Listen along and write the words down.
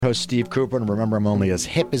Host Steve Cooper, and remember, I'm only as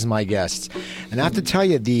hip as my guests. And I have to tell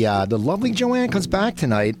you, the lovely Joanne comes back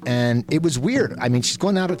tonight, and it was weird. I mean, she's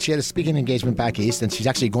going out. She had a speaking engagement back east, and she's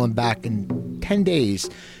actually going back in 10 days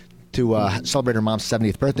to celebrate her mom's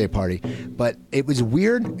 70th birthday party. But it was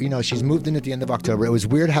weird. You know, she's moved in at the end of October. It was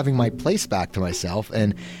weird having my place back to myself.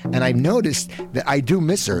 And I noticed that I do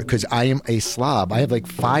miss her because I am a slob. I have like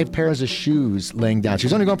 5 pairs of shoes laying down. She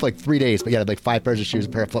was only gone for like 3 days, but yeah, I had like 5 pairs of shoes, a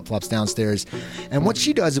pair of flip-flops downstairs. And what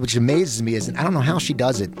she does, which amazes me, is, and I don't know how she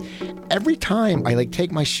does it, every time I like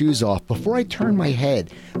take my shoes off, before I turn my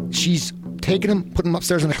head, she's taking them, putting them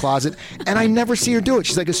upstairs in the closet, and I never see her do it.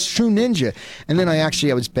 She's like a true ninja. And then I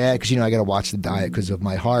was bad because, you know, I got to watch the diet because of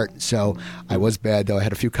my heart. So I was bad, though. I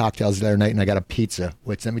had a few cocktails the other night, and I got a pizza,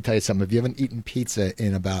 which, let me tell you something. If you haven't eaten pizza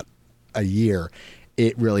in about a year,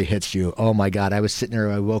 it really hits you. Oh, my God. I was sitting there.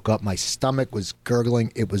 I woke up. My stomach was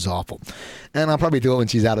gurgling. It was awful. And I'll probably do it when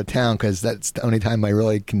she's out of town because that's the only time I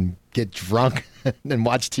really can get drunk and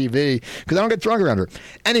watch TV because I don't get drunk around her.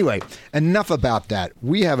 Anyway, enough about that.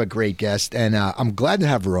 We have a great guest, and I'm glad to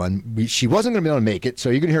have her on. She wasn't going to be able to make it, so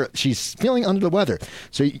you're going to hear she's feeling under the weather.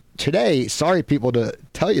 So today, sorry, people, to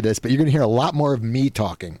tell you this, but you're going to hear a lot more of me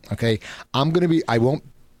talking, okay? I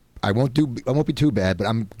won't be too bad, but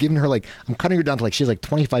I'm giving her I'm cutting her down to she has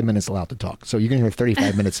 25 minutes allowed to talk. So you're going to hear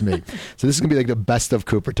 35 minutes of me. So this is going to be the best of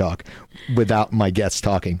Cooper Talk without my guests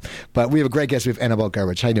talking. But we have a great guest. We have Annabelle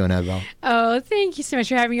Gurwitch. How you doing, Annabelle? Oh, thank you so much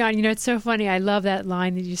for having me on. You know, it's so funny. I love that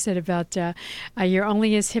line that you said about you're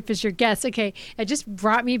only as hip as your guests. Okay, it just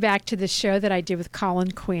brought me back to the show that I did with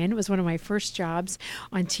Colin Quinn. It was one of my first jobs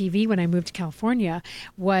on TV when I moved to California.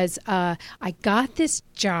 I got this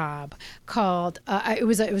job called it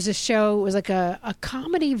was a show. It was like a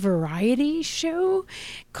comedy variety show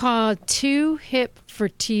called Too Hip for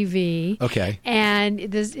TV. Okay. And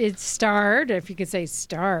it starred, if you could say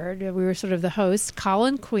starred, we were sort of the hosts,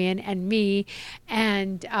 Colin Quinn and me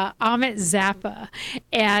and Amit Zappa.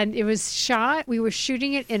 And it was we were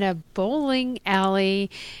shooting it in a bowling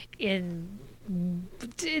alley in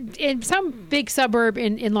some big suburb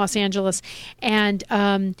in Los Angeles, and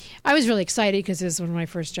I was really excited because it was one of my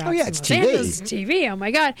first jobs. Oh yeah, in it's Los TV. Angeles. TV. Oh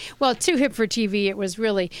my God! Well, Too Hip for TV. It was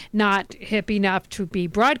really not hip enough to be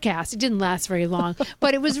broadcast. It didn't last very long,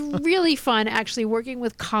 but it was really fun actually working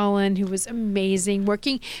with Colin, who was amazing.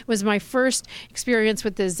 It was my first experience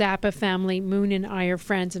with the Zappa family. Moon and I are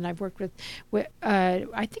friends, and I've worked with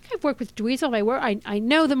I think I've worked with Dweezil. I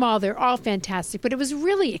know them all. They're all fantastic, but it was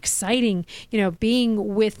really exciting, being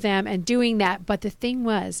with them and doing that. But the thing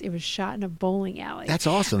was, it was shot in a bowling alley. That's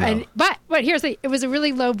awesome. But it was a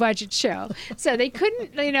really low budget show. So they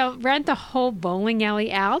couldn't, rent the whole bowling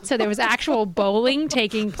alley out. So there was actual bowling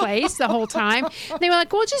taking place the whole time. They were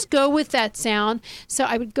like, well, just go with that sound. So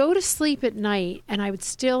I would go to sleep at night and I would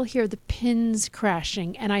still hear the pins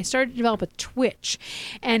crashing. And I started to develop a twitch.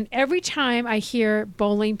 And every time I hear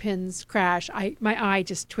bowling pins crash, my eye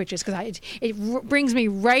just twitches because it brings me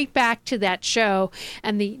right back to that show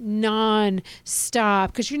and the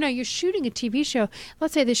non-stop, because you're shooting a TV show.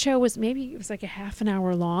 Let's say the show was like a half an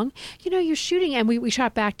hour long. You're shooting, and we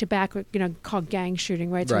shot back to back, called gang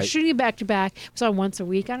shooting, right? So we're shooting it back to back. It was on once a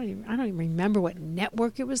week. I don't even remember what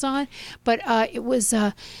network it was on, but it was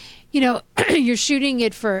you're shooting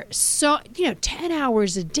it for 10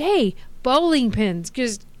 hours a day, bowling pins,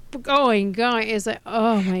 just going. It's like,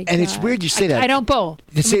 oh my God. And it's weird you say that. I don't bowl.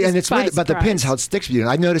 And it's weird about the pins, how it sticks with you. And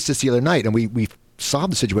I noticed this the other night, and we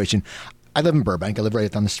solved the situation. I live in Burbank. I live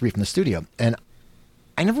right down the street from the studio. And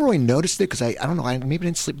I never really noticed it because I don't know, maybe I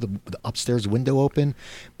didn't sleep with the upstairs window open.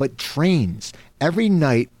 But trains. Every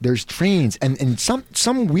night there's trains. And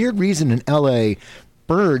some weird reason in L.A.,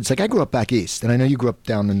 birds, I grew up back east, and I know you grew up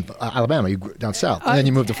down in Alabama, you grew down south, and then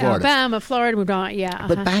you moved to Florida. Alabama, Florida, moved on, yeah.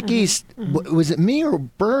 But back east, was it me or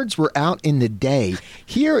birds were out in the day?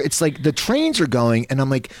 Here, it's like the trains are going, and I'm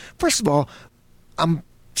like, first of all, I'm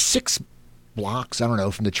 6 blocks, I don't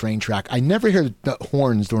know, from the train track. I never hear the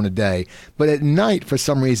horns during the day, but at night, for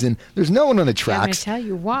some reason, there's no one on the tracks. I'm going to tell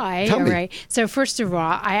you why. Tell me. Right. So first of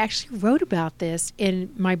all, I actually wrote about this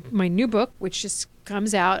in my new book, which just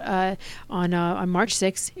comes out on March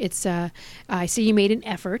 6th. It's I See You Made an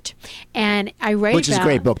Effort, and I write which is a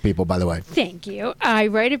great book, people, by the way. Thank you. I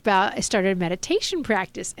started a meditation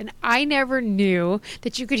practice, and I never knew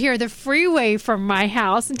that you could hear the freeway from my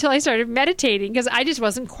house until I started meditating, because I just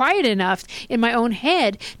wasn't quiet enough in my own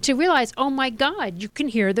head to realize, oh my God, you can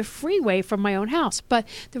hear the freeway from my own house. But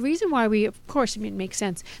the reason why it makes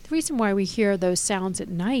sense. The reason why we hear those sounds at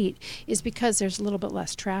night is because there's a little bit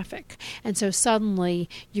less traffic, and so suddenly suddenly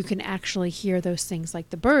you can actually hear those things like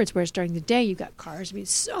the birds, whereas during the day you got cars.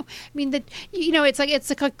 It's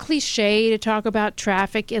like a cliche to talk about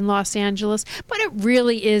traffic in Los Angeles, but it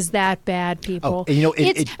really is that bad, people.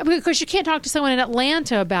 Because you can't talk to someone in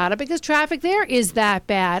Atlanta about it because traffic there is that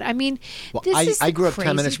bad. I mean, I grew up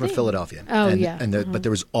 10 minutes from Philadelphia. But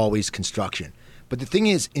there was always construction. But the thing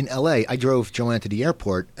is, in L.A., I drove Joanne to the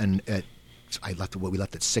airport, and we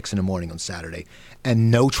left at 6 a.m. on Saturday,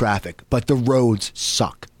 and no traffic. But the roads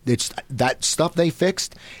suck. It's that stuff they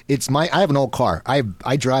fixed. I have an old car.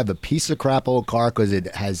 I drive a piece of crap old car because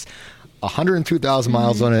it has 102,000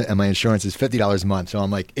 miles on it, and my insurance is $50 a month. So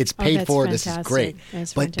I'm like, it's paid for. Fantastic. This is great.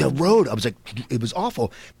 That's but fantastic. the road, I was like, it was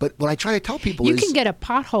awful. But what I try to tell people you can get a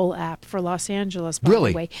pothole app for Los Angeles. By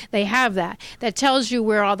the way, they have that tells you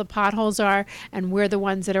where all the potholes are and where the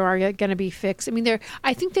ones that are going to be fixed. I mean,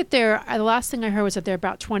 I think that the last thing I heard was that they're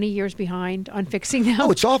about 20 years behind on fixing them.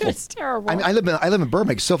 Oh, it's awful. It's terrible. I mean, I live in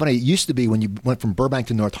Burbank. It's so funny. It used to be when you went from Burbank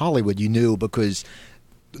to North Hollywood, you knew because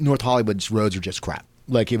North Hollywood's roads are just crap.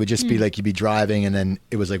 Like it would just be like you'd be driving and then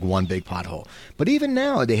it was like one big pothole. But even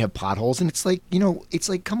now they have potholes and it's like,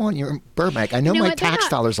 come on, you're in Burbank. I know my tax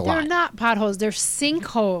dollars a lot. They're not potholes. They're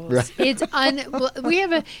sinkholes. Right. We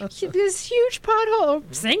have this huge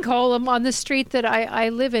sinkhole on the street that I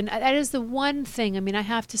live in. That is the one thing. I mean, I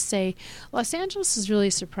have to say, Los Angeles has really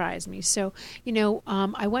surprised me. So,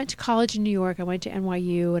 I went to college in New York. I went to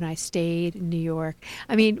NYU and I stayed in New York.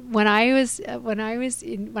 I mean, when I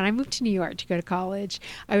moved to New York to go to college,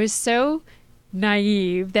 I was so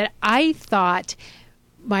naive that I thought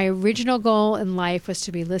my original goal in life was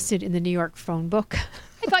to be listed in the New York phone book.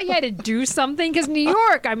 I thought you had to do something because New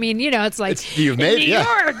York, I mean, it's like New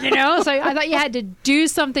York, So I thought you had to do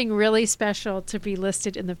something really special to be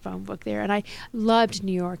listed in the phone book there. And I loved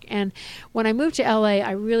New York. And when I moved to LA,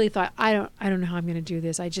 I really thought, I don't know how I'm going to do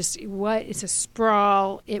this. It's a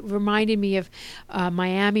sprawl. It reminded me of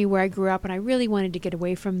Miami where I grew up, and I really wanted to get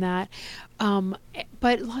away from that.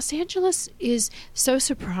 But Los Angeles is so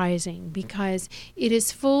surprising because it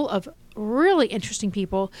is full of really interesting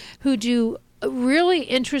people who do really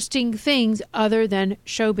interesting things other than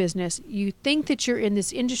show business. You think that you're in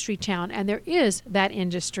this industry town, and there is that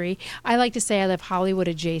industry. I like to say I live Hollywood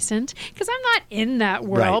adjacent because I'm not in that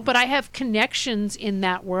world, right, but I have connections in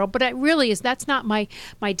that world. But that's not my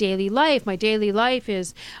daily life. My daily life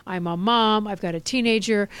is I'm a mom. I've got a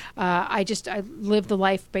teenager. I live the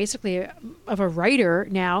life basically of a writer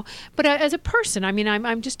now. But as a person, I mean,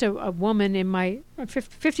 I'm just a woman in my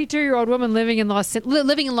 52-year-old woman living in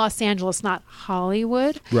Los Angeles, not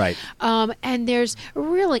Hollywood. Right. And there's a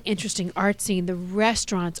really interesting art scene. The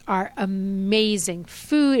restaurants are amazing.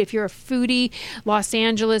 Food, if you're a foodie, Los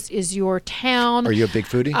Angeles is your town. Are you a big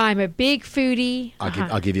foodie? I'm a big foodie.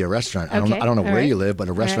 I'll give you a restaurant. Okay. I don't know where you live, but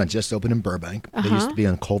a restaurant Right. just opened in Burbank. They used to be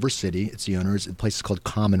in Culver City. It's the owners. The place is called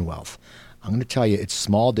Commonwealth. I'm going to tell you, it's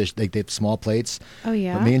small dish. They have small plates. Oh,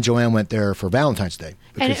 yeah. But me and Joanne went there for Valentine's Day.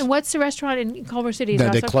 And what's the restaurant in Culver City?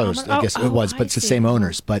 They closed. I guess it was, but it's the same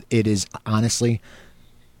owners. But it is honestly,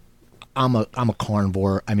 I'm a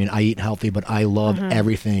carnivore. I mean, I eat healthy, but I love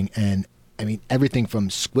everything, and I mean everything from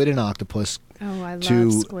squid and octopus. Oh, I to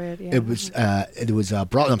love squid. Yeah. It was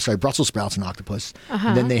Brussels sprouts and octopus.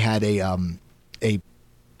 And then they had a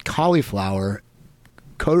cauliflower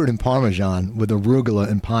coated in Parmesan with arugula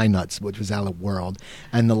and pine nuts, which was out of the world.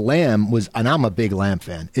 And the lamb was, and I'm a big lamb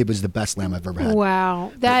fan. It was the best lamb I've ever had.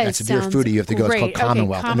 Wow, That's if you're a foodie, you have to go. Great. It's called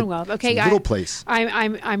Commonwealth. Okay, Commonwealth. Okay, it's a little place.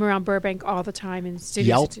 I'm around Burbank all the time in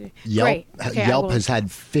Yelp. Great. Okay, Yelp has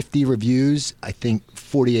had 50 reviews. I think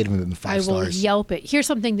 48 of them have been 5 stars. I will Yelp it. Here's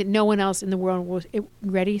something that no one else in the world will.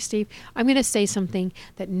 Ready, Steve? I'm going to say something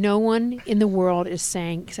that no one in the world is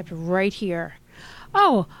saying except right here.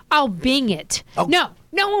 Oh, I'll Bing it. Oh.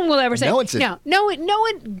 No one will ever say no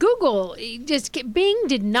one. Google Bing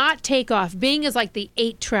did not take off. Bing is like the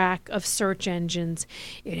 8-track of search engines.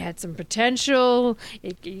 It had some potential.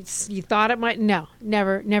 You thought it might. No,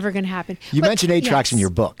 never going to happen. You mentioned 8-tracks in your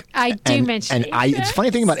book. I do mention. And it's a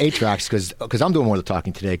funny thing about 8-tracks because I'm doing more of the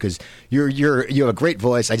talking today because you have a great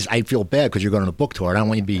voice. I feel bad because you're going on a book tour. I don't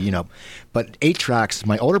want you to be But 8-tracks.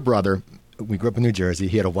 My older brother, we grew up in New Jersey.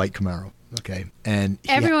 He had a white Camaro. Okay, and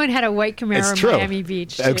everyone had a white Camaro in Miami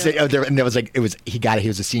Beach. And there was he got it. He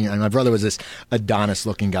was a senior, and my brother was this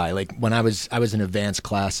Adonis-looking guy. Like when I was in advanced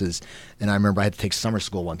classes, and I remember I had to take summer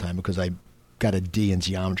school one time because I got a D in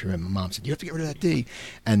geometry, and my mom said, "You have to get rid of that D."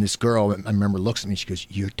 And this girl, I remember, looks at me. She goes,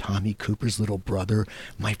 "You're Tommy Cooper's little brother.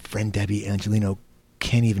 My friend Debbie Angelino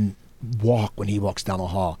can't even walk when he walks down the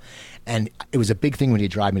hall." And it was a big thing when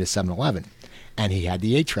he'd drive me to 7-Eleven. and he had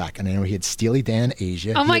the 8-track, and I know he had Steely Dan,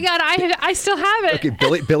 Asia. Oh my God, I still have it.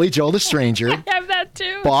 Okay, Billy Joel, The Stranger. I have that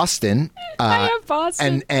too. Boston. I have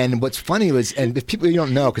Boston. And what's funny was, and if people you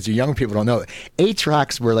don't know, because younger people don't know,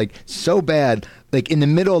 8-tracks were like so bad. Like in the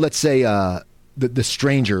middle, let's say the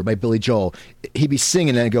Stranger by Billy Joel, he'd be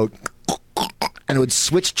singing and it'd go, and it would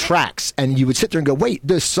switch tracks, and you would sit there and go, wait,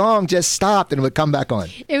 the song just stopped, and it would come back on.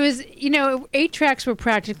 It was, 8-tracks were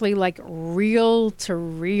practically like reel-to-reel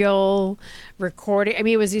recording. I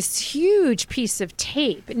mean, it was this huge piece of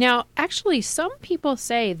tape. Now, actually, some people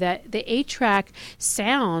say that the 8-track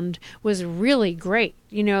sound was really great.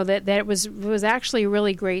 That it was actually a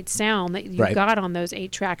really great sound that you got on those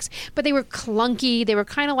 8-tracks. But they were clunky. They were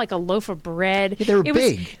kind of like a loaf of bread. Yeah, they were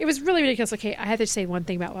big. It was really ridiculous. Okay, I have to say one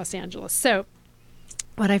thing about Los Angeles. So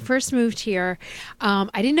when I first moved here, I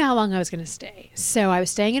didn't know how long I was going to stay. So I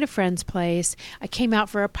was staying at a friend's place. I came out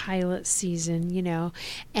for a pilot season,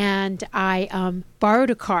 and I borrowed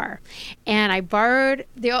a car. And I borrowed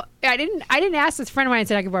I didn't ask this friend of mine and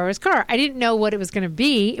said I could borrow his car. I didn't know what it was going to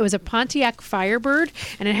be. It was a Pontiac Firebird,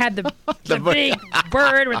 and it had the big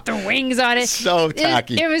bird with the wings on it. So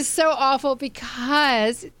tacky. It was so awful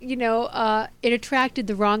because, it attracted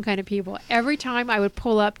the wrong kind of people. Every time I would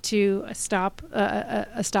pull up to a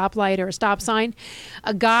stoplight or a stop sign,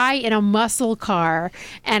 a guy in a muscle car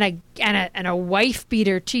and a wife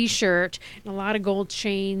beater T-shirt and a lot of gold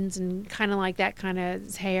chains and kind of like that kind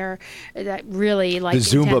of hair that really like the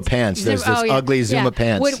Zumba pants. There's this ugly Zumba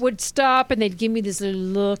pants. Would stop and they'd give me this little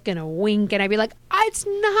look and a wink, and I'd be like, "It's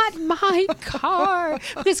not my car,"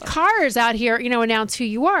 because cars out here, announce who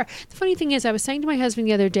you are. The funny thing is, I was saying to my husband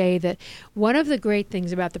the other day that one of the great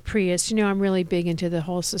things about the Prius, I'm really big into the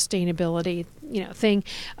whole sustainability, thing,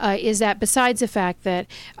 is that besides the fact that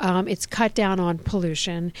it's cut down on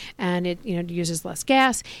pollution and it uses less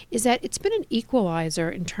gas, is that it's been an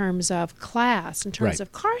equalizer in terms of class, in terms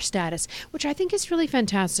of car status, which I think is really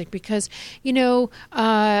fantastic because you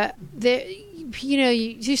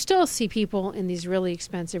still see people in these really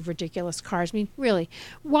expensive, ridiculous cars. I mean, really,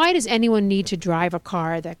 why does anyone need to drive a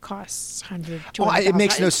car that costs $100,000, $200,000? It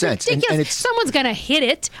makes no sense. And it's, someone's going to hit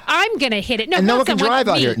it. I'm going to hit it. No one can drive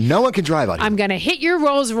out here. No one can drive out here. I'm going to hit your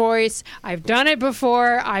Rolls Royce. I've done it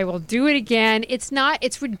before. I will do it again. It's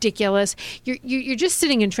ridiculous. You're just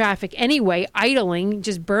sitting in traffic anyway, idling,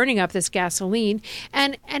 just burning up this gasoline.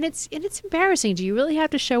 And it's embarrassing. Do you really have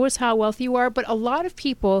to show us how wealthy you are? But a lot of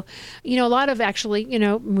people, a lot of actually,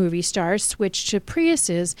 movie stars switch to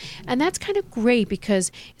Priuses, and that's kind of great because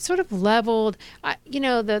it sort of leveled,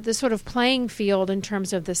 the sort of playing field in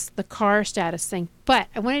terms of the car status thing. But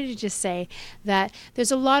I wanted to just say that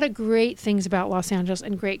there's a lot of great things about Los Angeles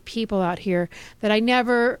and great people out here that I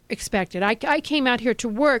never expected. I came out here to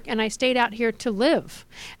work, and I stayed out here to live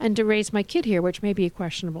and to raise my kid here, which may be a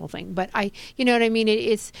questionable thing. But you know what I mean?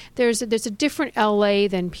 There's a different LA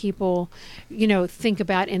than people, think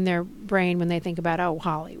about in their brain when they think about,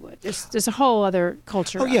 Hollywood. There's a whole other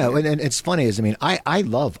culture. Oh yeah, and it's funny I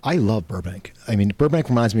love Burbank. Burbank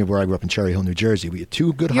reminds me of where I grew up in Cherry Hill, New Jersey. We had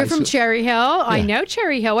two good high schools. You're from Cherry Hill? Yeah. I know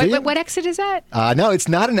Cherry Hill. What exit is that? No, it's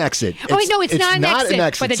not an exit. It's not an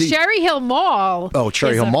exit. But the Cherry Hill Mall. Oh,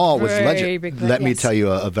 Cherry Hill Mall was legend. Let me yes. tell you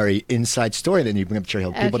a very inside story that you bring up Cherry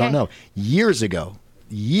Hill. People don't know. Years and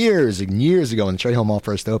years ago when the Cherry Hill Mall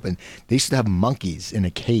first opened, they used to have monkeys in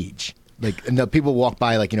a cage. And the people walk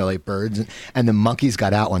by like birds, and the monkeys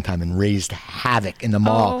got out one time and raised havoc in the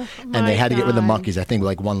mall, and they had to get rid of the monkeys. I think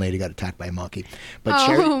one lady got attacked by a monkey. But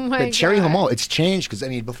Cherry Hill Mall, it's changed because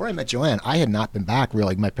before I met Joanne, I had not been back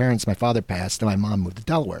really. My father passed, and my mom moved to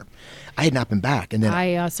Delaware. I had not been back, and then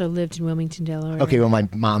I also lived in Wilmington, Delaware. Okay, well, my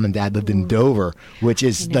mom and dad lived in Dover, which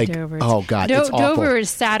is oh God, it's awful. Dover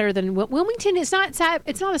is sadder than Wilmington. Is not sad.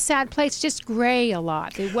 It's not a sad place. It's just gray a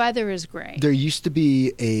lot. The weather is gray. There used to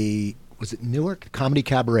be was it Newark? Comedy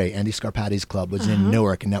Cabaret, Andy Scarpati's club was in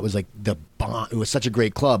Newark, and that was like the bomb. It was such a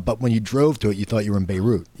great club, but when you drove to it, you thought you were in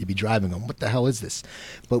Beirut. You'd be driving on, what the hell is this?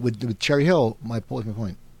 But with Cherry Hill, what was my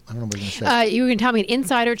point? I don't know what I was going to say. You can tell me an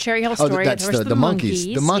insider Cherry Hill story. Oh, that's the monkeys.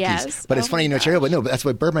 The monkeys. Yes. But it's funny, Cherry Hill. But no, but that's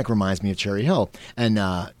what Burbank reminds me of Cherry Hill. And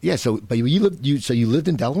but you lived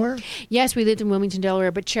in Delaware? Yes, we lived in Wilmington,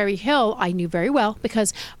 Delaware. But Cherry Hill, I knew very well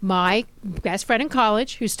because my best friend in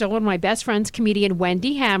college, who's still one of my best friends, comedian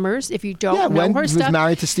Wendy Hammers. If you don't know her stuff, was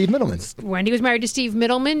married to Steve Middleman. Wendy was married to Steve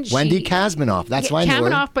Middleman. Wendy Kazmanoff. That's why I knew her.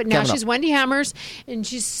 Kazmanoff, but now she's Wendy Hammers, and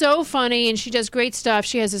she's so funny, and she does great stuff.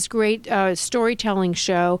 She has this great storytelling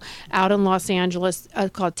show out in Los Angeles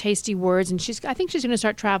called Tasty Words, and I think she's going to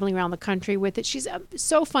start traveling around the country with it. She's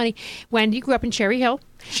so funny. Wendy grew up in Cherry Hill.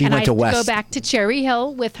 She went to West. I go back to Cherry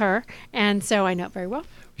Hill with her, and so I know it very well.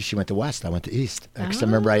 She went to West. I went to East. Because I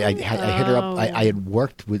remember I hit her up. I had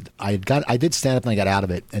worked with. I did stand up and I got out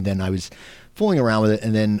of it, and then I was fooling around with it,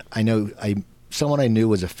 and then someone I knew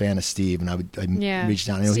was a fan of Steve, and I reached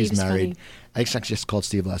out. I know he's married. Funny. I actually just called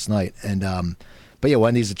Steve last night, and but yeah,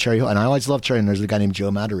 Wendy's at Cherry Hill, and I always love Cherry. And there's a guy named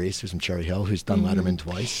Joe Matarese who's from Cherry Hill who's done Letterman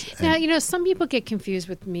twice. Now, some people get confused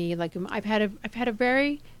with me. Like I've had a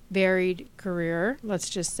very varied career, let's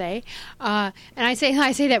just say, and I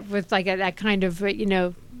say that with like that kind of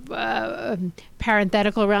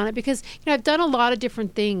parenthetical around it, because I've done a lot of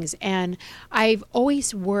different things, and I've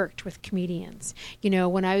always worked with comedians.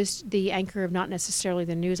 When I was the anchor of Not Necessarily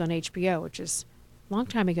the News on HBO, which is long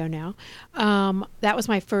time ago now. That was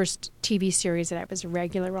my first TV series that I was a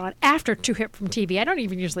regular on after Too Hip from TV. I don't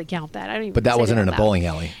even usually count that. But that wasn't in a bowling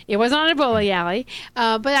alley. It wasn't in a bowling alley.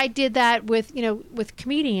 But I did that with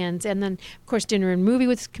comedians, and then of course Dinner and Movie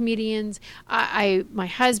with comedians. My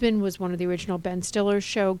husband was one of the original Ben Stiller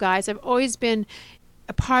show guys. I've always been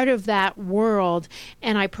a part of that world,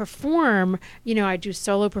 and I perform. I do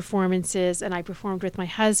solo performances, and I performed with my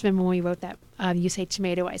husband when we wrote that You Say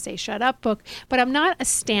Tomato, I Say Shut Up book. But I'm not a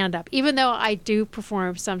stand-up, even though I do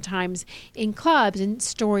perform sometimes in clubs and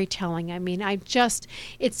storytelling. I mean,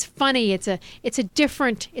 it's funny. It's a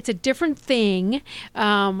different thing,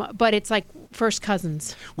 but it's like first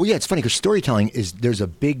cousins. Well, yeah, it's funny because there's a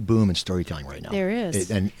big boom in storytelling right now. There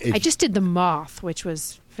is. I just did The Moth, which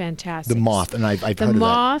was fantastic. The Moth, and I've heard of that. The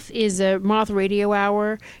Moth is a Moth radio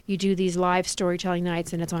hour. You do these live storytelling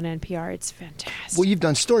nights, and it's on NPR. It's fantastic. Well, you've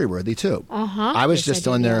done Storyworthy, too. Uh-huh. I was just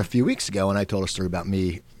on there a few weeks ago, and I told a story about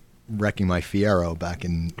me wrecking my Fiero back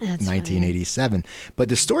in 1987. Funny. But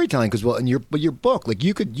the storytelling, because in your book, like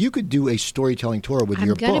you could do a storytelling tour with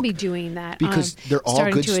your book. I'm going to be doing that because they're all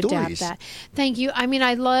good stories. Adapt that. Thank you. I mean,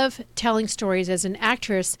 I love telling stories. As an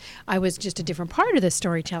actress, I was just a different part of the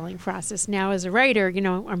storytelling process. Now, as a writer,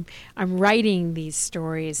 I'm writing these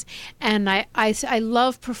stories, and I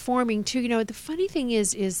love performing too. The funny thing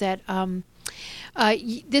is that.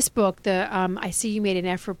 This book, the I See You Made an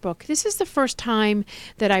Effort book, this is the first time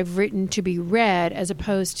that I've written to be read as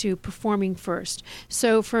opposed to performing first.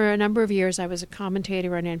 So for a number of years, I was a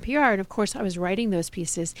commentator on NPR, and of course, I was writing those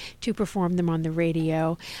pieces to perform them on the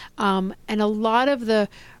radio. And a lot of the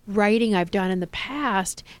writing I've done in the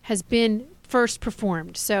past has been first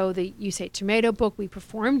performed. So the You Say Tomato book, we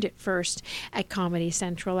performed it first at Comedy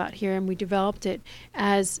Central out here, and we developed it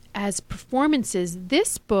as performances.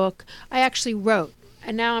 This book I actually wrote,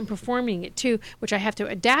 and now I'm performing it too, which I have to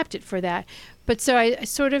adapt it for that. But so I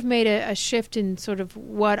sort of made a shift in sort of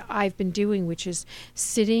what I've been doing, which is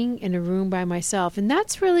sitting in a room by myself, and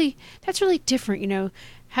that's really different.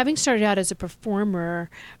 Having started out as a performer,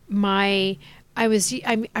 I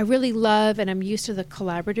really love, and I'm used to the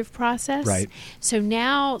collaborative process. Right. So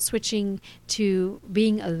now switching to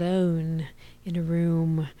being alone in a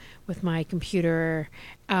room with my computer,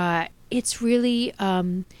 it's really,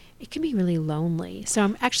 it can be really lonely. So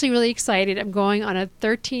I'm actually really excited. I'm going on a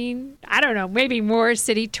 13, maybe more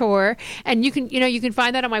city tour. And you can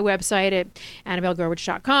find that on my website at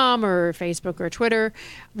AnnabelleGurwitch.com or Facebook or Twitter,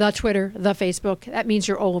 the Facebook. That means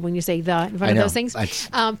you're old when you say the in front of those things.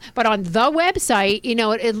 But on the website,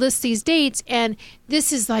 it lists these dates. And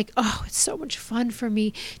this is like, it's so much fun for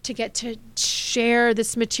me to get to share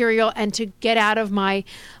this material and to get out of my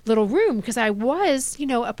little room, because I was,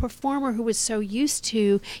 a performer who was so used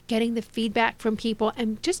to getting the feedback from people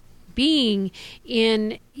and just being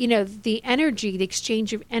in, the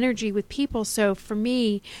exchange of energy with people. So for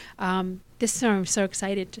me, this summer I'm so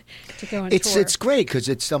excited to go on tour. It's great because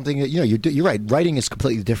it's something that, you're right. Writing is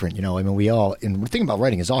completely different. And the thing about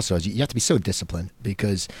writing is also you have to be so disciplined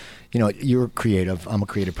because, you're creative. I'm a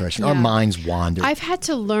creative person. Yeah. Our minds wander. I've had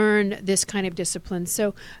to learn this kind of discipline.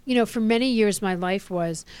 So, for many years, my life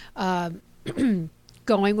was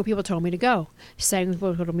going where people told me to go, saying what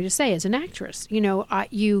people told me to say as an actress.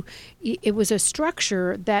 It was a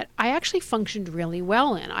structure that I actually functioned really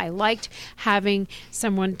well in. I liked having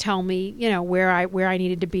someone tell me, where I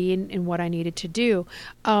needed to be and what I needed to do.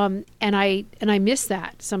 And I miss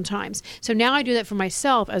that sometimes. So now I do that for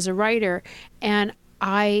myself as a writer, and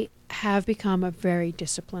I have become a very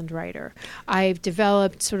disciplined writer. I've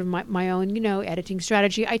developed sort of my own, editing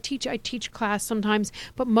strategy. I teach class sometimes,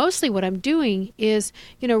 but mostly what I'm doing is,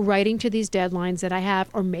 writing to these deadlines that I have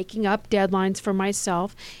or making up deadlines for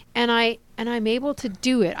myself, and I'm able to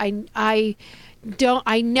do it.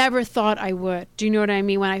 I never thought I would. Do you know what I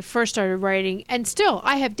mean? When I first started writing, and still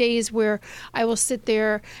I have days where I will sit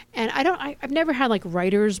there and I've never had like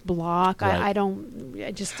writer's block. Right. I don't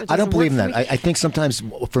believe in that. I think sometimes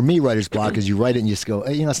for me, writer's block is you write it and you just go,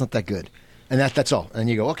 hey, it's not that good. And that's all. And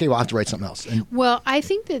you go, okay, well, I have to write something else. And Well, I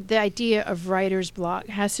think that the idea of writer's block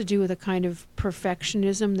has to do with a kind of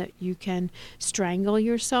perfectionism that you can strangle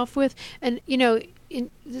yourself with. And,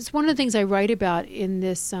 it's one of the things I write about in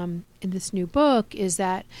this new book is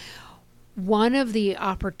that one of the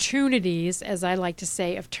opportunities, as I like to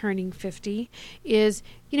say, of turning 50 is,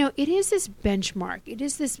 it is this benchmark. It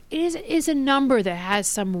is a number that has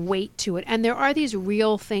some weight to it. And there are these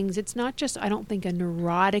real things. It's not just, I don't think, a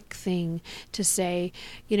neurotic thing to say,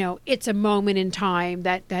 it's a moment in time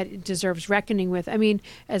that deserves reckoning with. I mean,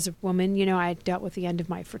 as a woman, I dealt with the end of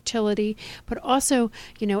my fertility, but also,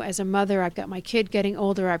 as a mother, I've got my kid getting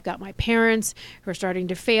older. I've got my parents who are starting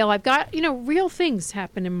to fail. I've got, real things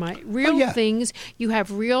happen in my things. You have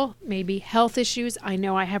real, maybe health issues. I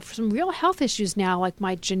know I have some real health issues now, like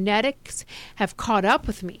my genetics have caught up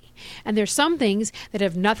with me. And there's some things that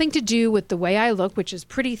have nothing to do with the way I look, which is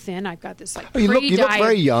pretty thin. I've got this you look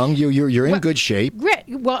very young. You're in good shape.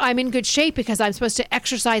 Well, I'm in good shape because I'm supposed to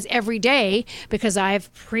exercise every day because I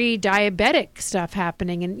have pre-diabetic stuff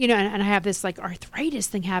happening, and and I have this like arthritis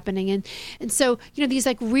thing happening, and so these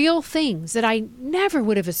like real things that I never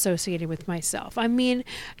would have associated with myself. I mean,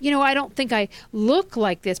 I don't think I look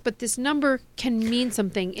like this, but this number can mean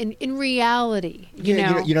something in reality.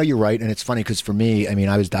 You're right, and it's funny because for me, I mean,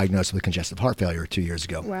 I was diagnosed with congestive heart failure 2 years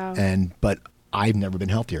ago. Wow. But I've never been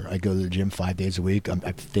healthier. I go to the gym 5 days a week.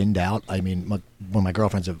 I've thinned out. I mean, one of my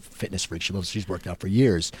girlfriend's a fitness freak. She's worked out for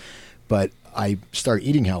years. But I started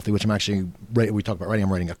eating healthy, which I'm actually, we talk about writing.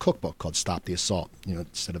 I'm writing a cookbook called Stop the Assault,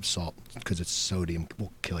 instead of salt, because it's sodium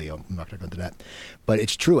will kill you. I'm not going to go into that. But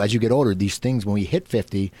it's true. As you get older, these things, when we hit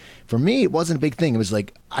 50, for me, it wasn't a big thing. It was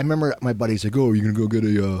like, I remember my buddies like, oh, are you going to go get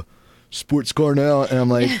a sports car now? And I'm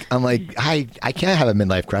like, I can't have a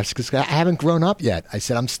midlife crisis because I haven't grown up yet. I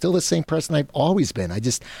said, I'm still the same person I've always been.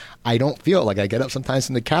 I don't feel like I get up sometimes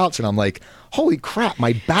from the couch and I'm like, holy crap,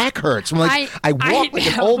 my back hurts. I'm like, I walk like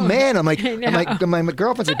an old man. I'm like, my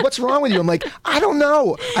girlfriend's like, what's wrong with you? I'm like, I don't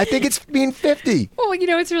know. I think it's being 50. Well,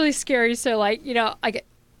 it's really scary. So I get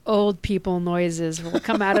old people noises will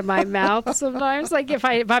come out of my mouth sometimes. Like if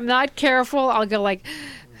I'm not careful, I'll go like,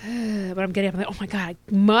 but I'm getting up and I'm like, oh my God, I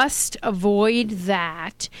must avoid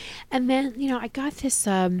that. And then, I got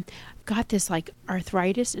this like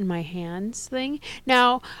arthritis in my hands thing.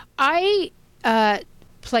 Now, I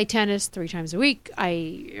play tennis 3 times a week.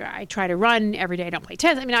 I try to run every day. I don't play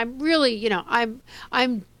tennis. I mean, I'm really,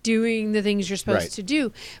 I'm doing the things you're supposed to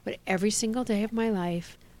do. But every single day of my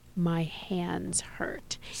life, my hands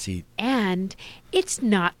hurt. See, and it's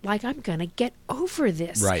not like I'm going to get over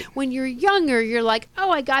this. Right. When you're younger, you're like,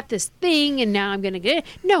 oh, I got this thing and now I'm going to get it.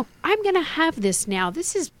 No, I'm going to have this now.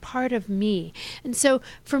 This is part of me. And so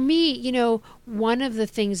for me, one of the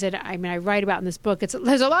things that I write about in this book,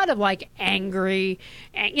 there's a lot of like angry,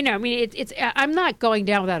 I'm not going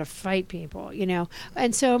down without a fight, people,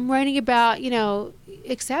 And so I'm writing about,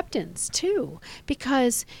 acceptance too,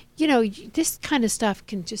 because, this kind of stuff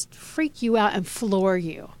can just freak you out and floor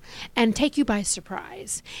you and take you by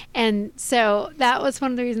surprise. And so that was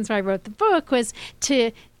one of the reasons why I wrote the book, was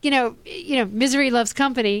to, misery loves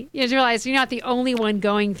company. You realize you're not the only one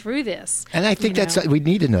going through this. And I think we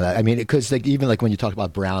need to know that. I mean, because even like when you talk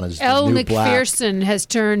about Brown as Elle the new McPherson black, has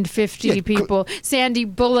turned 50 people. Sandy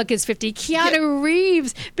Bullock is 50. Keanu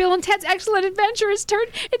Reeves, Bill and Ted's Excellent Adventure is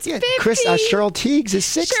turned. It's 50. Cheryl Tiegs is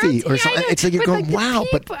 60 or something. It's like you're going, wow.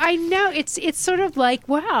 But I know it's sort of like,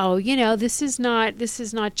 wow, this is not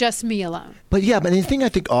just me alone. But yeah, but the thing I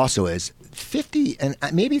think also is 50, and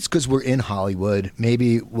maybe it's because we're in Hollywood,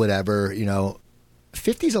 maybe whatever,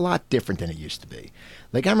 50 is a lot different than it used to be.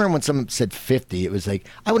 Like, I remember when someone said 50, it was like,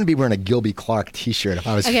 I wouldn't be wearing a Gilby Clarke T-shirt if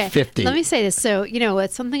I was 50. Let me say this. So,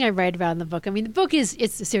 it's something I write about in the book. I mean, the book it's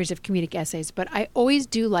a series of comedic essays, but I always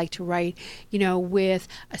do like to write, with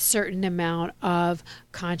a certain amount of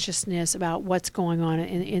consciousness about what's going on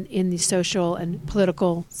in the social and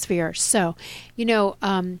political sphere. So,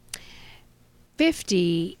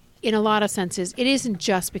 50, in a lot of senses, it isn't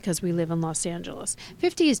just because we live in Los Angeles.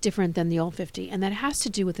 50 is different than the old 50, and that has to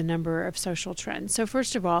do with a number of social trends. So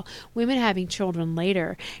first of all, women having children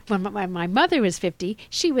later. When my mother was 50,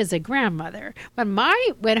 she was a grandmother.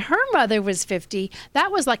 When her mother was 50,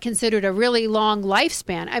 that was like considered a really long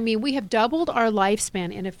lifespan. I mean, we have doubled our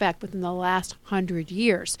lifespan, in effect, within the last 100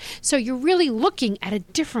 years. So you're really looking at a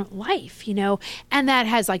different life, and that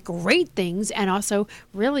has like great things and also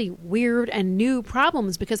really weird and new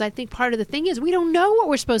problems, because I think part of the thing is we don't know what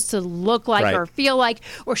we're supposed to look like or feel like,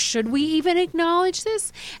 or should we even acknowledge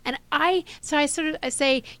this? And I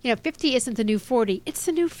say, 50 isn't the new 40, it's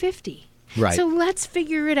the new 50. Right. So let's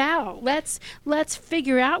figure it out. Let's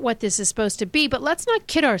figure out what this is supposed to be. But let's not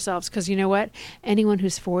kid ourselves, because you know what? Anyone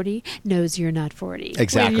who's 40 knows you're not 40.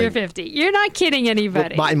 Exactly. When you're 50. You're not kidding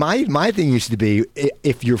anybody. Well, my thing used to be,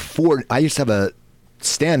 if you're 40, I used to have a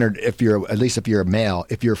standard, at least if you're a male,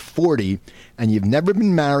 if you're 40 and you've never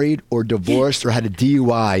been married or divorced or had a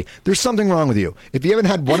DUI, there's something wrong with you. If you haven't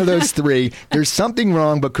had one of those three, there's something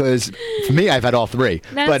wrong, because for me, I've had all three.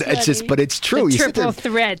 That's But it's true. The triple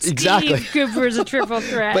threat. Exactly. Steve Cooper's a triple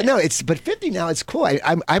threat. But no, but 50 now, it's cool.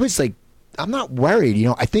 I was like, I'm not worried.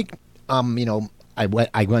 I think, I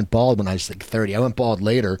went bald when I was like 30. I went bald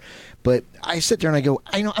later. But I sit there and I go,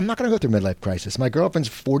 I'm not going to go through a midlife crisis. My girlfriend's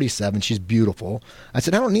 47. She's beautiful. I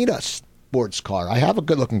said, I don't need a sports car. I have a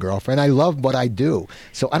good-looking girlfriend. I love what I do.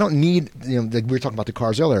 So I don't need, we were talking about the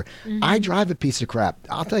cars earlier. Mm-hmm. I drive a piece of crap.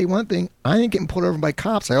 I'll tell you one thing. I ain't getting pulled over by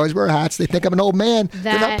cops. I always wear hats. They think I'm an old man.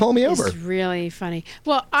 They're not pulling me over. That is really funny.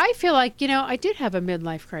 Well, I feel like, I did have a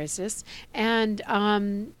midlife crisis. And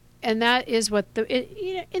that is what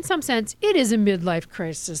in some sense, it is a midlife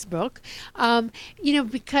crisis book,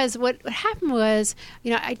 because what happened was,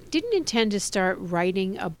 I didn't intend to start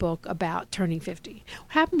writing a book about turning 50. What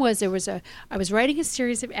happened was I was writing a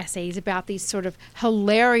series of essays about these sort of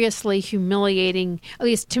hilariously humiliating, at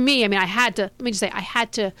least to me. I had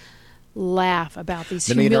to laugh about these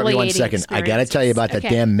humiliating Let me interrupt you 1 second. I got to tell you about that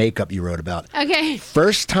damn makeup you wrote about. Okay.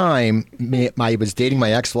 First time I was dating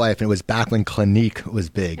my ex-wife, and it was back when Clinique was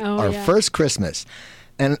big. Our first Christmas.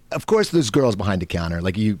 And, of course, there's girls behind the counter.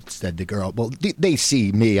 Like you said, the girl. Well, they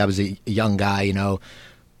see me. I was a young guy,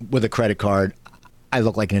 with a credit card. I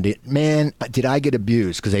look like an idiot. Man, did I get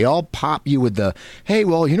abused? Because they all pop you with the, hey,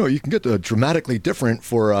 well, you can get the dramatically different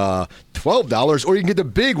for $12, or you can get the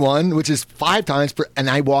big one, which is 5 times. And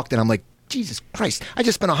I walked in, I'm like, Jesus Christ! I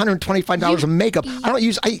just spent $125 on makeup. I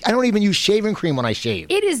don't even use shaving cream when I shave.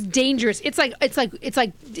 It is dangerous.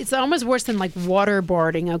 It's almost worse than like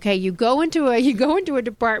waterboarding. Okay, you go into a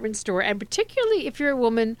department store, and particularly if you're a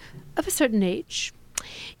woman of a certain age,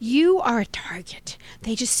 you are a target.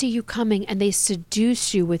 They just see you coming and they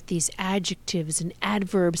seduce you with these adjectives and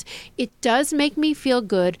adverbs. It does make me feel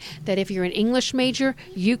good that if you're an English major,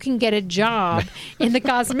 you can get a job in the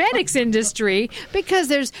cosmetics industry, because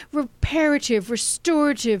there's reparative,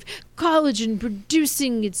 restorative, collagen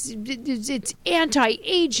producing, it's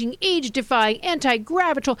anti-aging, age-defying,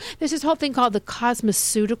 anti-gravitol. There's this whole thing called the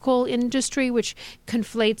cosmeceutical industry, which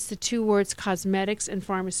conflates the two words cosmetics and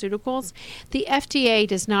pharmaceuticals. The FDA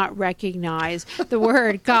does not recognize the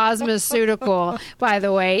word cosmeceutical, by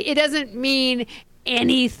the way. It doesn't mean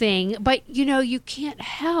anything, but you can't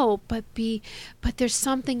help but there's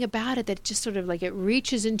something about it that just sort of like it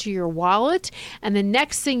reaches into your wallet, and the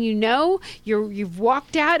next thing you know, you've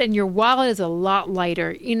walked out and your wallet is a lot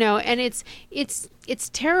lighter, and it's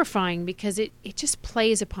terrifying, because it just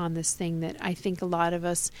plays upon this thing that I think a lot of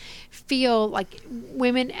us feel, like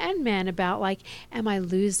women and men, about, like, am I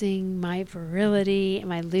losing my virility?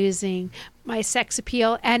 Am I losing my sex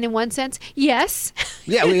appeal? And in one sense, yes.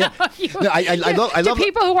 Yeah, I love to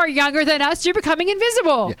people who are younger than us, you're becoming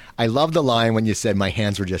invisible. Yeah, I love the line when you said my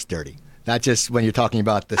hands were just dirty. That just when you're talking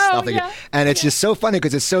about the stuff, and it's just so funny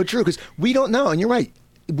because it's so true, because we don't know, and you're right.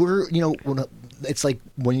 We're it's like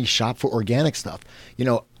when you shop for organic stuff.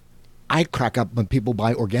 I crack up when people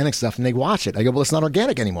buy organic stuff and they wash it. I go, well, it's not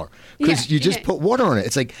organic anymore, because you just put water on it.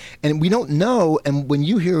 It's like, and we don't know. And when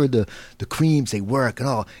you hear the creams, they work and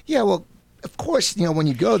all, well, of course, when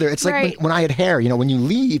you go there, it's like when I had hair, when you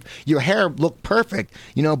leave, your hair looked perfect,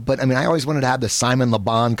 but I mean, I always wanted to have the Simon Le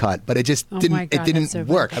Bon cut, but it just didn't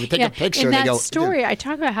work. I would take a picture and they go. In that story, I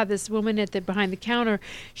talk about how this woman behind the counter,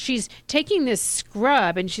 she's taking this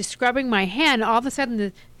scrub and she's scrubbing my hand. All of a sudden,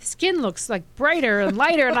 the skin looks like brighter and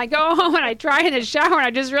lighter, and I go home and I try in the shower and I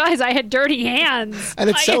just realize I had dirty hands. And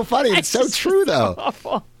it's so funny. It's so true, though.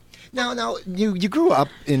 Awful. Now, you grew up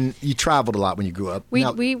you traveled a lot when you grew up. We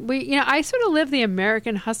I sort of lived the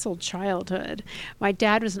American hustle childhood. My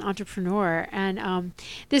dad was an entrepreneur, and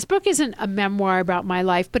this book isn't a memoir about my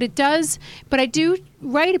life, but I do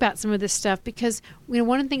write about some of this stuff, because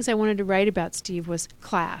one of the things I wanted to write about, Steve, was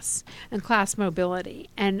class and class mobility.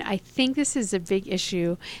 And I think this is a big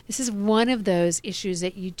issue. This is one of those issues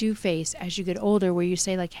that you do face as you get older, where you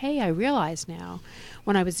say, like, hey, I realize now,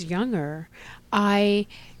 when I was younger,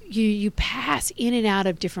 you pass in and out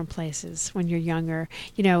of different places when you're younger.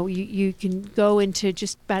 You can go into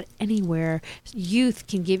just about anywhere. Youth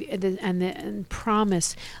can give you, and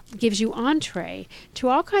promise gives you entree to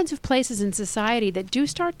all kinds of places in society that do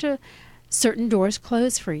start to, certain doors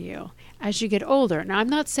close for you. as you get older. Now, I'm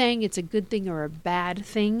not saying it's a good thing or a bad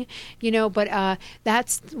thing, but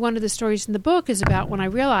that's one of the stories in the book is about when I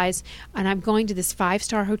realized, and I'm going to this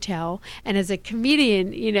 5-star hotel, and as a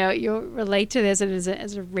comedian, you'll relate to this, and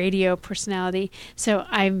as a radio personality. So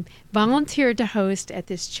I'm volunteered to host at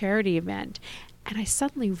this charity event, and I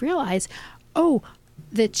suddenly realized, oh,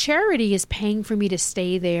 the charity is paying for me to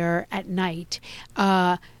stay there at night.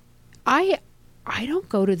 I don't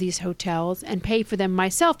go to these hotels and pay for them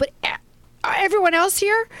myself, but everyone else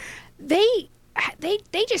here, they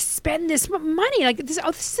just spend this money like this.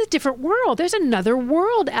 Oh, this is a different world. There's another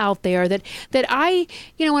world out there that I,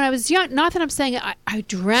 when I was young. Not that I'm saying I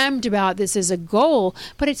dreamt about this as a goal,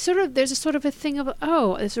 but it's there's a sort of a thing of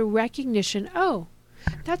there's a recognition. Oh,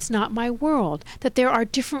 that's not my world. That there are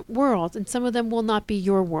different worlds, and some of them will not be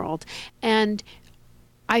your world. And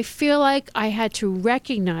I feel like I had to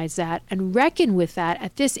recognize that and reckon with that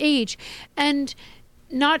at this age. And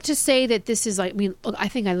not to say that this is look, I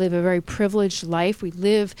think I live a very privileged life. We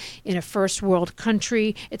live in a first world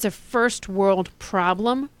country. It's a first world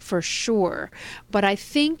problem for sure. But I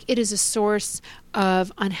think it is a source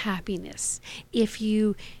of unhappiness if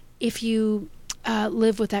you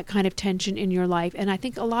live with that kind of tension in your life. And I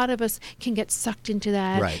think a lot of us can get sucked into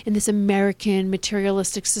that in this American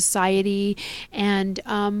materialistic society. And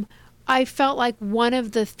I felt like one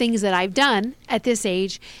of the things that I've done at this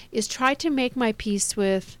age is try to make my peace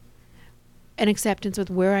with an acceptance with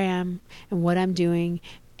where I am and what I'm doing,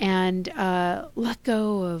 and let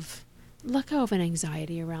go of an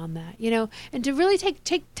anxiety around that, and to really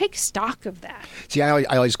take stock of that. See, I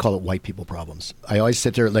always call it white people problems. I always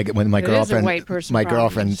sit there like when my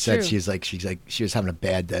girlfriend said she was having a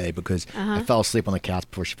bad day because I fell asleep on the couch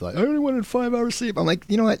before she fell. I only wanted 5 hours sleep. I'm like,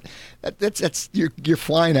 you know what? That's you're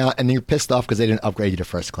flying out and you're pissed off because they didn't upgrade you to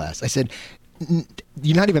first class. I said,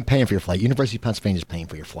 you're not even paying for your flight. University of Pennsylvania is paying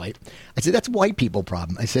for your flight. I said, that's a white people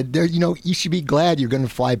problem. I said, you should be glad you're going to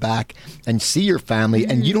fly back and see your family,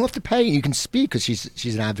 and you don't have to pay. You can speak because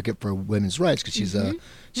she's an advocate for women's rights because she's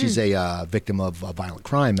a victim of violent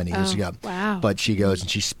crime many years ago. Wow. But she goes and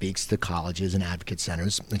she speaks to colleges and advocate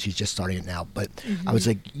centers, and she's just starting it now. But I was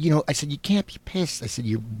like, I said, you can't be pissed. I said,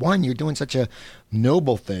 you're doing such a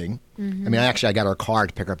noble thing. I mean, I got her car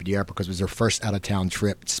to pick her up at the airport because it was her first out-of-town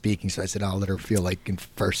trip speaking. So I said, I'll let her feel like in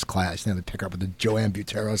first class. To pick her up with the Joanne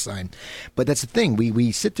Butero sign. But that's the thing.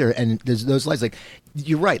 We sit there and there's those lights. Like,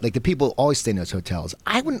 you're right. Like, the people always stay in those hotels.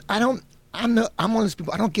 I'm one of those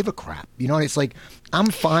people. I don't give a crap. It's like I'm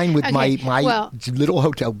fine with my little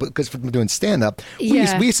hotel because from doing stand up, we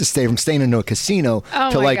used to stay from staying into a casino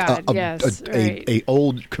to like a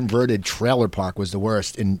old converted trailer park was the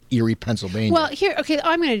worst in Erie, Pennsylvania. Well,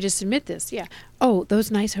 I'm going to just admit this. Yeah. Oh,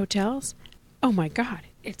 those nice hotels. Oh my God,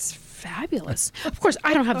 it's fabulous. Of course,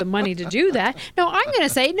 I don't have the money to do that. No, I'm going to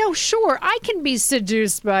say, no, sure, I can be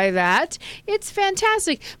seduced by that. It's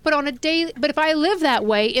fantastic. But on a day, but if I live that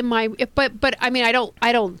way but I mean,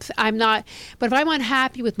 I'm not, but if I'm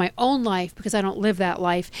unhappy with my own life because I don't live that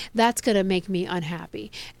life, that's going to make me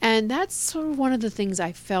unhappy. And that's sort of one of the things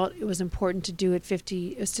I felt it was important to do at 50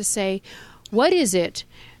 is to say, what is it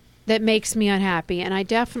that makes me unhappy? And I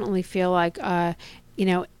definitely feel like,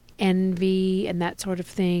 envy and that sort of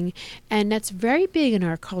thing, and that's very big in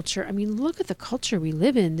our culture. I mean, look at the culture we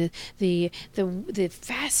live in. The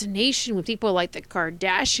fascination with people like the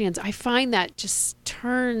Kardashians. I find that just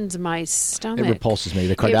turns my stomach. It repulses me.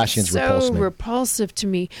 The Kardashians repulse me. So repulsive to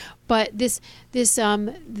me. But this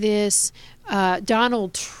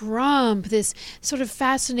Donald Trump, this sort of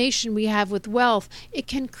fascination we have with wealth, it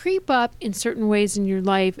can creep up in certain ways in your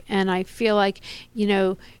life, and I feel like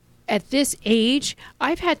at this age,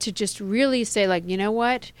 I've had to just really say, like, you know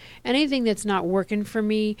what? Anything that's not working for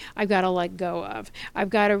me, I've got to let go of. I've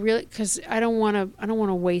got to really, because I don't want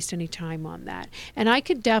to waste any time on that. And I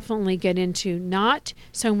could definitely get into not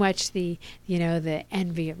so much the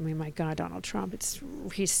envy of me. My God, Donald Trump.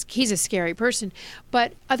 He's a scary person,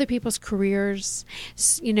 but other people's careers.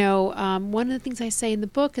 One of the things I say in the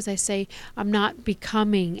book is I say I'm not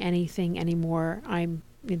becoming anything anymore.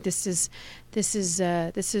 This is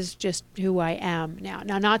just who I am now.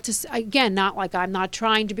 Now, not like I'm not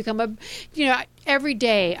trying to become every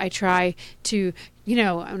day I try to, I'm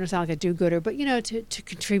going to sound like a do-gooder, but, to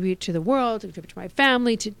contribute to the world, to contribute to my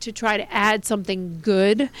family, to try to add something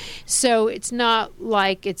good. So it's not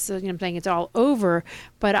like it's, I'm saying it's all over,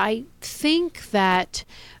 but I think that,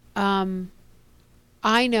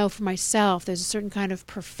 I know for myself there's a certain kind of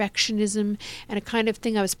perfectionism and a kind of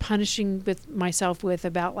thing I was punishing with myself with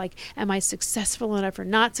about, like, am I successful enough or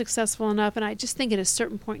not successful enough? And I just think at a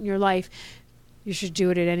certain point in your life, you should do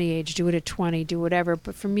it at any age, do it at 20, do whatever.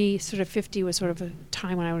 But for me, sort of 50 was sort of a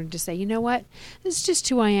time when I wanted to say, you know what, this is just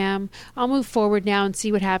who I am. I'll move forward now and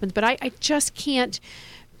see what happens. But I just can't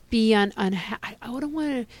be I don't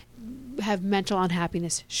want to have mental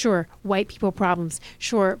unhappiness. Sure, white people problems.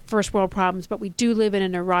 Sure, first world problems. But we do live in a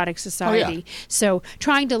neurotic society. So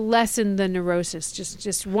trying to lessen the neurosis,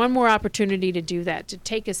 just one more opportunity to do that, to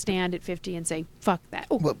take a stand at 50 and say, fuck that.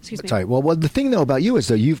 Oh, well, excuse me. Sorry. Well, the thing though about you is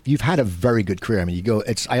though you've had a very good career. I mean, you go.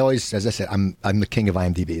 I always, as I said, I'm the king of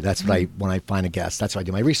IMDb. That's what when I find a guest. That's how I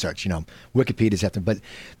do my research. Wikipedia's after. But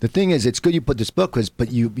the thing is, it's good you put this book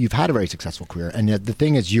but you've had a very successful career, and the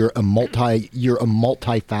thing is, you're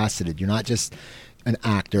multifaceted. You're not just an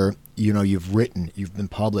actor. You've written, you've been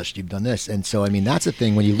published, you've done this, and so I mean that's the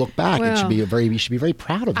thing. When you look back, you should be very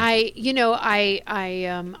proud of it. I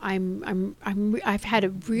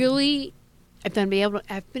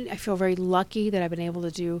feel very lucky that I've been able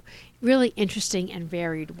to do really interesting and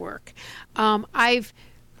varied work.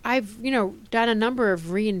 I've done a number of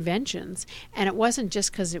reinventions, and it wasn't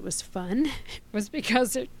just because it was fun. It was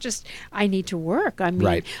because I need to work. I mean,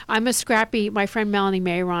 right. I'm a scrappy. My friend Melanie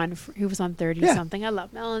Mayron, who was on 30 something. I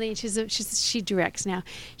love Melanie. She directs now.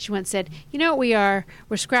 She once said, "You know what we are?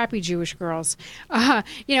 We're scrappy Jewish girls." And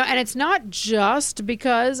it's not just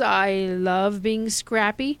because I love being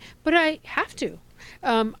scrappy, but I have to.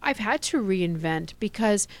 I've had to reinvent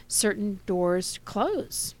because certain doors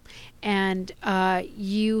close. And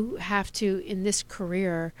you have to, in this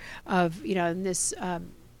career of, in this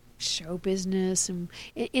show business and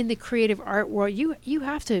in the creative art world, you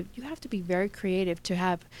have to be very creative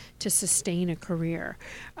to sustain a career.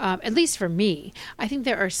 At least for me, I think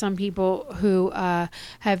there are some people who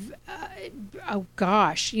have,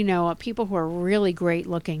 people who are really great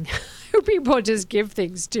looking, who people just give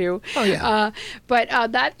things to. Oh yeah. But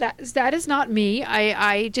that is not me.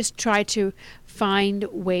 I just try to find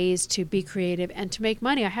ways to be creative and to make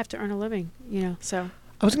money. I have to earn a living, so.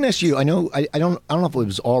 I was going to ask you, I don't know if it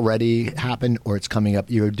was already happened or it's coming up.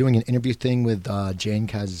 You're doing an interview thing with Jane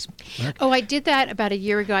Kaczmarek. Oh, I did that about a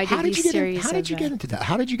year ago. I did these series. How did you get into that?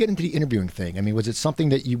 How did you get into the interviewing thing? I mean, was it something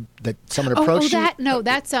that someone approached you? No,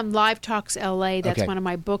 that's Live Talks LA. That's one of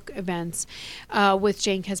my book events with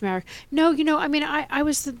Jane Kaczmarek. No, I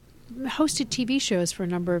was hosted TV shows for a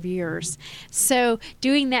number of years. So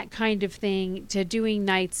doing that kind of thing, to doing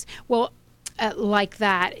nights, like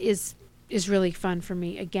that is really fun for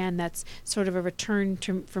me. Again, that's sort of a return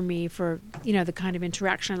for me for, the kind of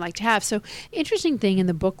interaction I like to have. So interesting thing in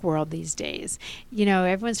the book world these days,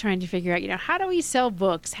 everyone's trying to figure out, how do we sell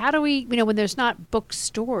books? How do we, when there's not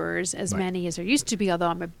bookstores as many as there used to be, although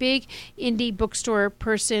I'm a big indie bookstore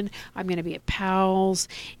person. I'm going to be at Powell's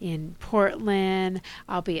in Portland.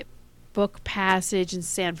 I'll be at Book Passage in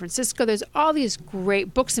San Francisco. There's all these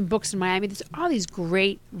great Books and Books in Miami. There's all these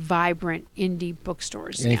great, vibrant indie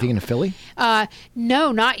bookstores. Anything in Philly?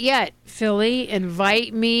 No, not yet. Philly,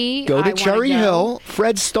 invite me. Go to Cherry Hill.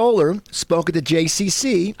 Fred Stoller spoke at the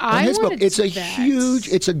JCC on his book. It's a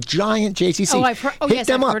giant JCC. Oh, I've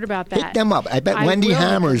heard about that. Hit them up. I bet Wendy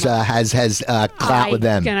Hammers has clout with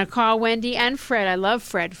them. I'm going to call Wendy and Fred. I love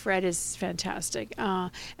Fred. Fred is fantastic.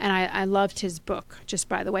 And I loved his book, just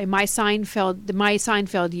by the way. My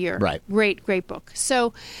Seinfeld Year. Right. Great book.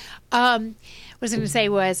 So what I was going to say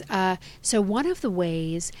was, so one of the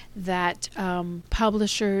ways that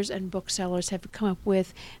publishers and booksellers have come up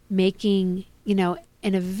with making,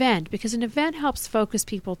 an event, because an event helps focus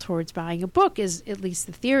people towards buying a book, is at least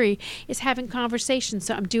the theory, is having conversations.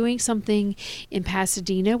 So I'm doing something in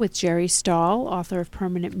Pasadena with Jerry Stahl, author of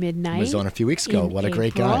Permanent Midnight. He was on a few weeks ago. What a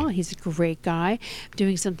great guy. He's a great guy. I'm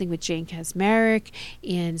doing something with Jane Kaczmarek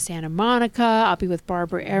in Santa Monica. I'll be with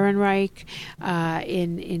Barbara Ehrenreich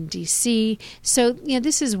in D.C. So,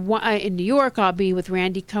 this is in New York. I'll be with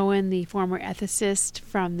Randy Cohen, the former ethicist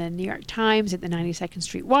from the New York Times at the 92nd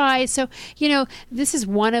Street Y. So, this is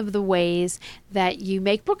one of the ways that you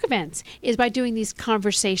make book events, is by doing these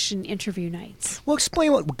conversation interview nights. Well,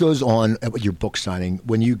 explain what goes on at your book signing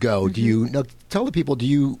when you go. Mm-hmm. Do you tell the people? Do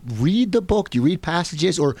you read the book? Do you read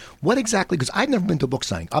passages, or what exactly? Because I've never been to a book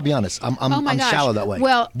signing. I'll be honest. I'm shallow that way.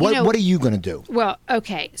 Well, what are you going to do? Well,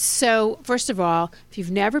 okay. So first of all, if you've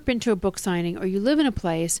never been to a book signing, or you live in a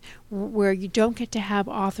place where you don't get to have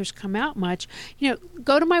authors come out much,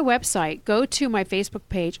 go to my website, go to my Facebook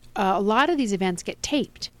page. A lot of these events get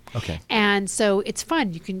taped. Okay. And so it's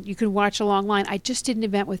fun. You can watch a long line. I just did an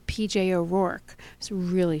event with P.J. O'Rourke. It's a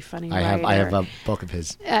really funny writer. I have a book of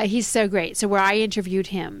his. He's so great. So where I interviewed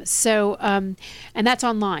him. So and that's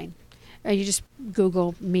online. You just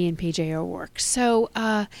Google me and PJ O'Rourke. So,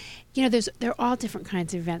 there are all different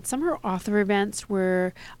kinds of events. Some are author events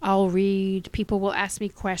where I'll read, people will ask me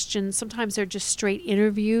questions. Sometimes they're just straight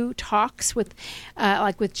interview talks with,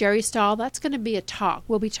 like with Jerry Stahl. That's going to be a talk.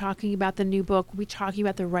 We'll be talking about the new book. We'll be talking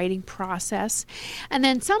about the writing process. And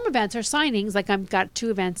then some events are signings. Like I've got 2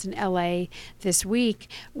 events in LA this week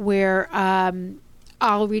where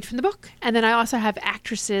I'll read from the book. And then I also have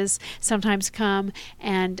actresses sometimes come,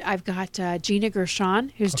 and I've got Gina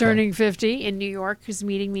Gershon, who's turning 50 in New York, who's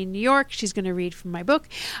meeting me in New York. She's going to read from my book.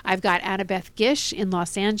 I've got Annabeth Gish in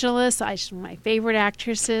Los Angeles. She's one of my favorite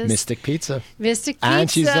actresses. Mystic Pizza. And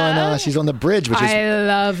she's on The Bridge, which is... I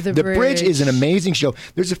love The Bridge. The Bridge is an amazing show.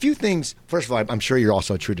 There's a few things. First of all, I'm sure you're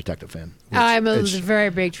also a True Detective fan. I'm a very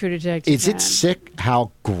big True Detective fan. It's sick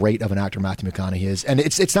how great of an actor Matthew McConaughey is. And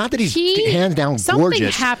it's not that he's hands down gorgeous. Something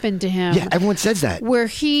happened to him. Yeah, everyone says that. Where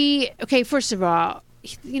first of all,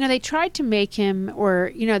 they tried to make him,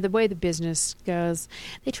 or, the way the business goes,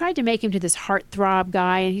 they tried to make him to this heartthrob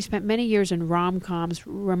guy, and he spent many years in rom-coms,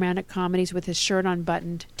 romantic comedies, with his shirt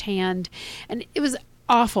unbuttoned, tanned, and it was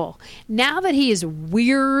awful. Now that he is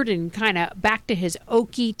weird and kind of back to his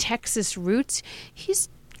oaky Texas roots, he's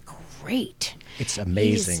great. It's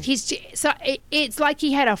amazing. It's like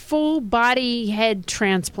he had a full body head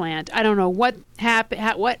transplant. I don't know what happened,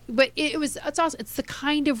 but it's awesome. It's the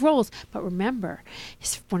kind of roles. But remember,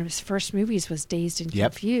 one of his first movies was Dazed and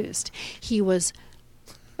Confused. He was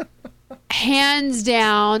hands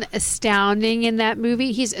down astounding in that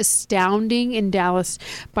movie. He's astounding in Dallas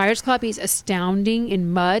Buyers Club. He's astounding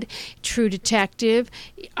in Mud. True Detective.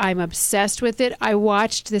 I'm obsessed with it. I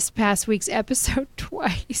watched this past week's episode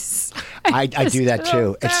twice. I do that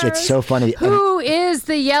too. It's so funny. Who is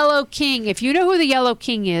the Yellow King? If you know who the Yellow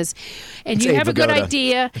King is, and you have a good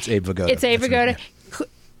idea, it's Abe Vigoda. It's Abe Vigoda.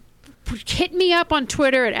 Hit me up on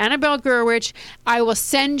Twitter at Annabelle Gurwitch. I will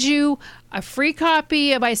send you a free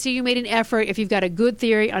copy of I See You Made an Effort if you've got a good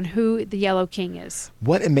theory on who the Yellow King is.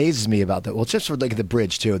 What amazes me about that, well, just for like The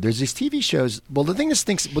Bridge too, there's these TV shows. Well, the thing is,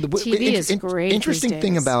 TV is great. Interesting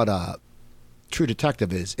thing about True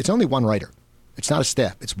Detective is it's only one writer. It's not a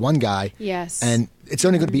staff. It's one guy. Yes. And it's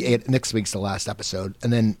only going to be 8. Next week's the last episode.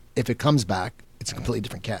 And then if it comes back, it's a completely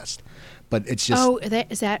different cast. But it's just... Oh,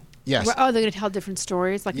 is that... Yes. Oh, they're going to tell different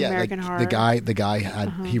stories, like American Horror. The guy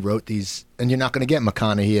had he wrote these, and you're not going to get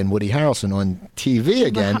McConaughey and Woody Harrelson on TV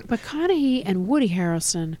again. McConaughey and Woody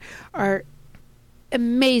Harrelson are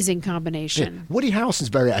amazing combination. Yeah. Woody Harrelson's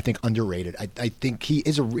very, I think, underrated. I think he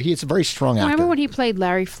is a very strong actor. Remember when he played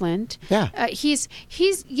Larry Flint? Yeah. He's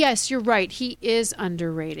yes, you're right. He is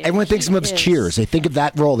underrated. Everyone thinks of him as Cheers. They think of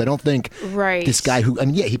that role. They don't think this guy who,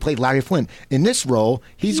 and he played Larry Flint. In this role,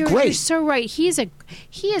 he's great. You're so right. He is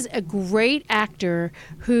a great actor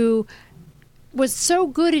who was so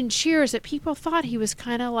good in Cheers that people thought he was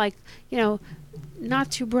kind of like,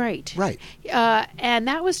 not too bright. Right. And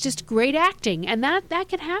that was just great acting. And that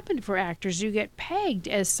can happen for actors. You get pegged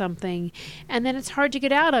as something, and then it's hard to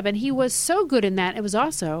get out of. And he was so good in that. It was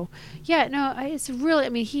also, it's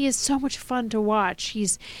really, he is so much fun to watch.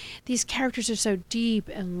 These characters are so deep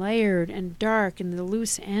and layered and dark and the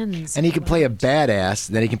loose ends. And he can play a badass,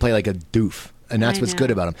 then he can play like a doof. And that's what's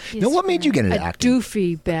good about him. What made you get into acting? A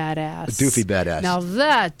doofy badass. Now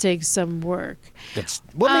that takes some work.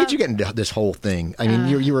 What made you get into this whole thing? I mean,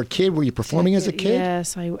 you were a kid. Were you performing as a kid?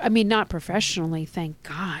 Yes. I mean, not professionally, thank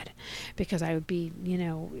God, because I would be,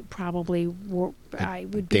 probably I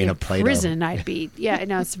would be in prison. I'd be,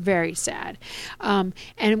 it's very sad. And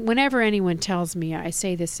whenever anyone tells me, I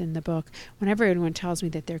say this in the book, whenever anyone tells me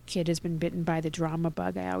that their kid has been bitten by the drama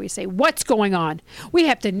bug, I always say, "What's going on? We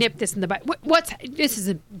have to nip this in the bud. This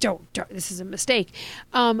is a mistake."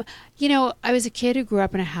 I was a kid who grew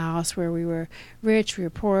up in a house where we were rich, we were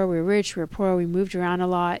poor, we were rich, we were poor. We moved around a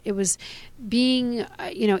lot. It was being,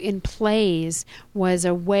 in plays was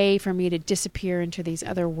a way for me to disappear into these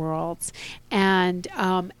other worlds, and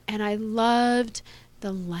I loved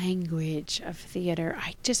the language of theater.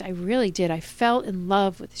 I really did. I fell in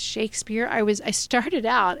love with Shakespeare. I started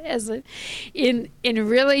out in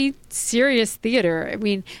really serious theater. I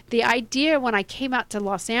mean, the idea when I came out to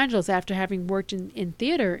Los Angeles after having worked in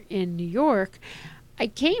theater in New York, I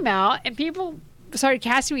came out and people started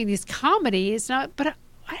casting me in these comedies. But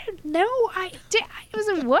I don't know. I was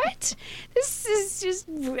a what? This is just.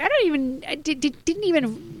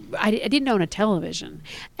 I didn't own a television,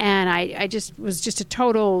 and I just was just a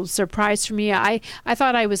total surprise for me. I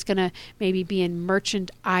thought I was gonna maybe be in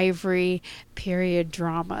Merchant Ivory period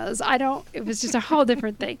dramas. It was just a whole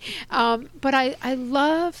different thing. But I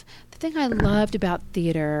love the thing I loved about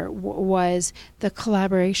theater was the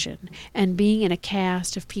collaboration and being in a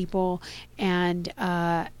cast of people and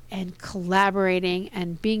collaborating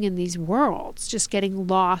and being in these worlds, just getting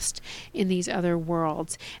lost in these other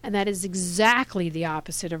worlds. And that is exactly the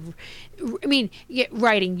opposite of, I mean,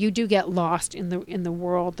 writing, you do get lost in the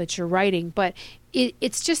world that you're writing, but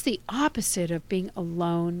it's just the opposite of being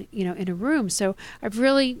alone, in a room. So I've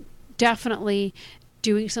really definitely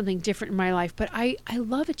doing something different in my life, but I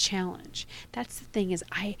love a challenge. That's the thing, is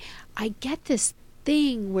I get this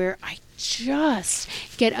thing where I just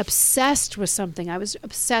get obsessed with something. I was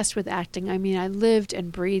obsessed with acting. I mean, I lived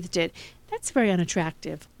and breathed it. That's very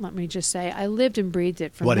unattractive, let me just say. I lived and breathed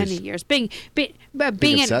it for many years. Being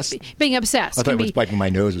obsessed? Being obsessed. I thought it was wiping my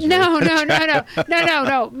nose. No. Me.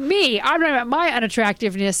 I'm talking about my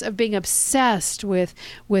unattractiveness of being obsessed with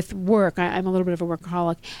work. I'm a little bit of a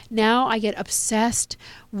workaholic. Now I get obsessed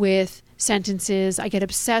with sentences. I get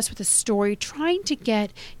obsessed with the story, trying to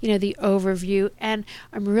get, the overview. And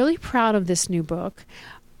I'm really proud of this new book.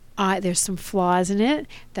 There's some flaws in it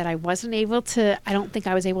that I don't think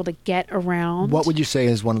I was able to get around. What would you say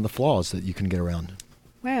is one of the flaws that you can get around?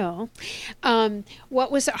 Well,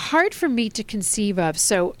 what was hard for me to conceive of,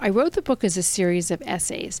 so I wrote the book as a series of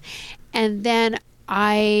essays, and then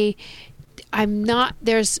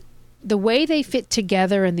there's the way they fit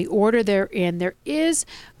together and the order they're in. There is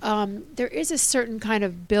a certain kind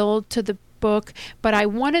of build to the book, but I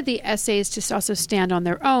wanted the essays to also stand on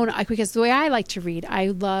their own, because the way I like to read, I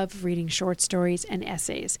love reading short stories and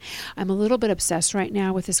essays. I'm a little bit obsessed right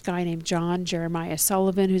now with this guy named John Jeremiah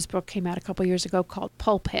Sullivan, whose book came out a couple years ago called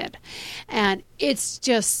Pulphead, and it's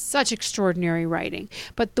just such extraordinary writing.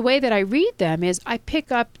 But the way that I read them is I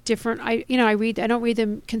pick up different. I don't read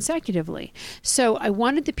them consecutively, so I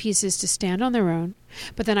wanted the pieces to stand on their own,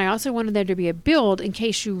 but then I also wanted there to be a build in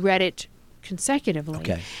case you read it consecutively.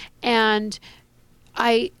 Okay. And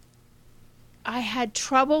I had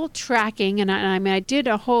trouble tracking, and I did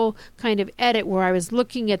a whole kind of edit where I was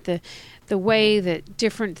looking at the way that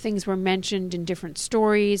different things were mentioned in different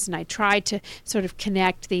stories, and I tried to sort of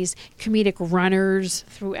connect these comedic runners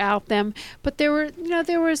throughout them. But there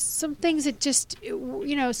were some things that just,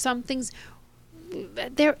 some things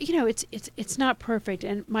there, it's not perfect.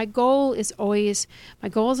 And my goal as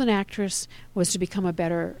an actress was to become a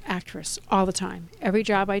better actress all the time. Every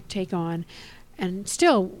job I take on, and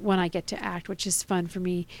still when I get to act, which is fun for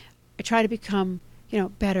me, I try to become,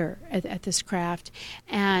 better at this craft.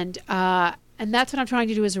 And that's what I'm trying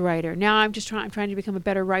to do as a writer. Now I'm trying to become a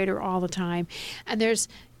better writer all the time. And there's,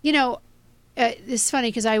 it's funny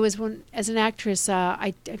because as an actress,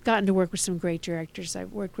 I've gotten to work with some great directors.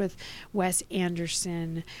 I've worked with Wes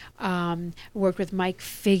Anderson, worked with Mike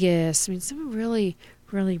Figgis. I mean, some really,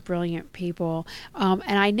 really brilliant people.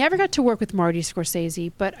 And I never got to work with Marty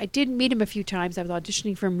Scorsese, but I did meet him a few times. I was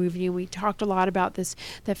auditioning for a movie, and we talked a lot about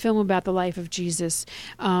that film about the life of Jesus.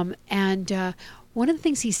 One of the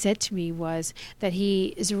things he said to me was that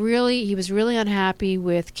he was really unhappy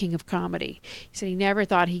with King of Comedy. He said he never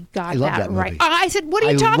thought he got that right. I said, "What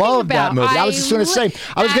are you talking about?" I love that movie. I was just going to say,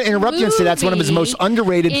 I was going to interrupt you and say that's one of his most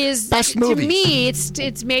underrated, best movies. To me,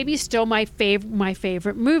 it's maybe still my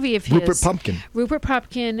favorite movie of his. Rupert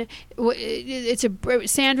Pupkin. It's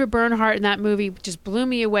Sandra Bernhardt in that movie just blew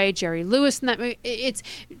me away. Jerry Lewis in that movie. It's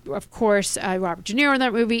of course Robert De Niro in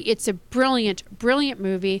that movie. It's a brilliant, brilliant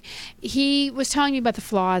movie. He was telling me about the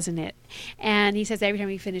flaws in it, and he says every time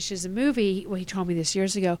he finishes a movie, he told me this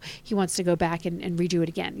years ago, he wants to go back and redo it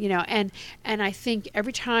again, and I think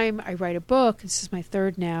every time I write a book, this is my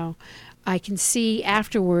third now, I can see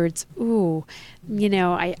afterwards,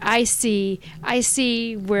 I see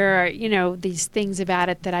where, these things about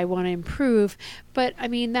it that I want to improve, but I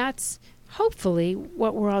mean, that's hopefully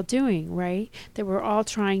what we're all doing, right? That we're all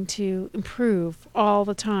trying to improve all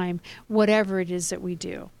the time, whatever it is that we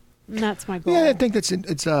do. And that's my goal. Yeah, I think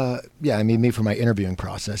me for my interviewing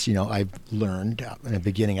process, I've learned in the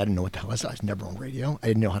beginning, I didn't know what the hell I was never on radio. I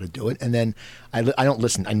didn't know how to do it. And then I don't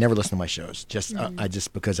listen. I never listen to my shows. I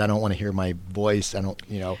just because I don't want to hear my voice. I don't,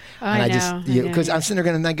 because I'm sitting there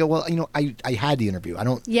going and go, well, I had the interview. I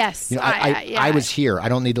don't. Yes. I was here. I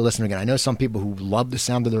don't need to listen again. I know some people who love the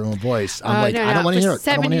sound of their own voice. I don't want to hear it. For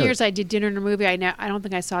 7 years, I did dinner and a movie. I don't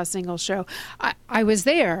think I saw a single show. I was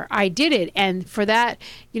there. I did it. And for that,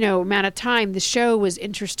 amount of time, the show was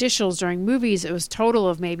interstitials during movies. It was total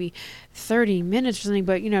of maybe 30 minutes or something,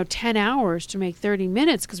 but 10 hours to make 30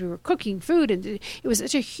 minutes because we were cooking food, and it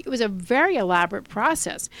was a very elaborate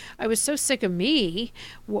process. I was so sick of me.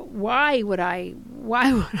 Why would I?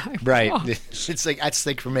 Right. It's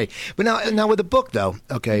like for me. But now with the book though,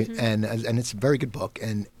 okay, and it's a very good book,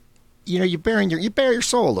 and you bare your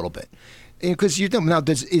soul a little bit. Because you don't now,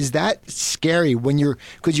 is that scary when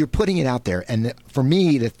because you're putting it out there? And for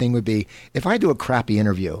me, the thing would be if I do a crappy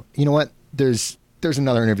interview, you know what? There's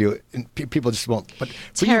another interview, and people just won't. But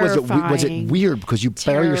for you, was it weird because you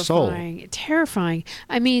bare your soul? Terrifying.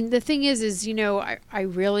 I mean, the thing is I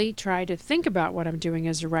really try to think about what I'm doing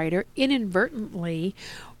as a writer. Inadvertently,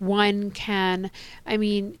 one can. I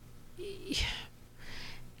mean.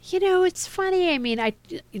 It's funny. I mean,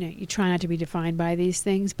 you try not to be defined by these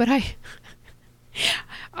things, but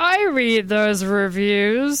I read those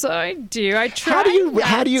reviews. I do. I try.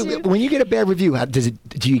 How do you when you get a bad review?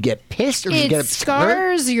 Do you get pissed or do you get upset? It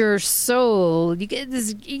scars your soul. You get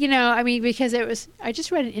this. I mean, because I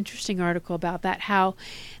just read an interesting article about that. How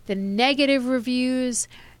the negative reviews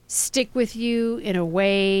stick with you in a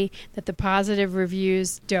way that the positive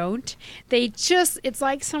reviews don't. It's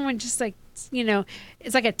like someone just like.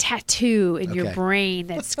 It's like a tattoo in your brain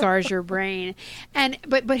that scars your brain.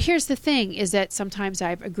 But here's the thing is that sometimes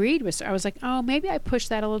I've agreed with, I was like, oh, maybe I pushed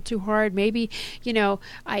that a little too hard. Maybe, did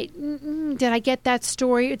I get that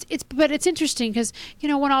story? But it's interesting because,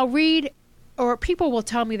 when I'll read or people will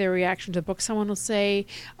tell me their reaction to the book. Someone will say,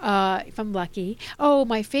 if I'm lucky, oh,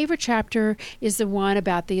 my favorite chapter is the one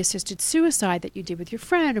about the assisted suicide that you did with your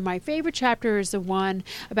friend, or my favorite chapter is the one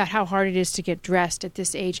about how hard it is to get dressed at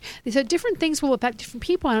this age. So different things will affect different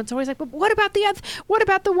people, and it's always like, but what about the other? What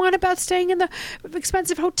about the one about staying in the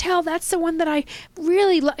expensive hotel? That's the one that I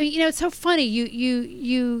really love. It's so funny.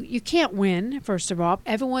 You can't win. First of all,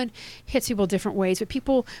 everyone hits people different ways, but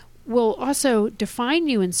people will also define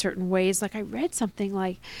you in certain ways. Like I read something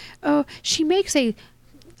like, oh, she makes a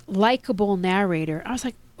likable narrator. I was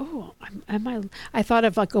like, oh, I thought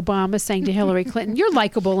of like Obama saying to Hillary Clinton, you're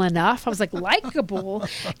likable enough. I was like, likable?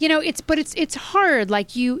 It's hard.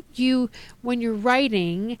 Like you when you're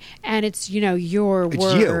writing and it's, your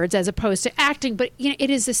words as opposed to acting, but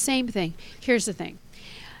it is the same thing. Here's the thing.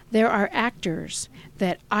 There are actors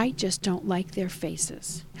that I just don't like their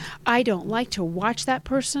faces. I don't like to watch that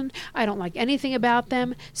person. I don't like anything about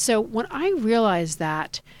them. So when I realized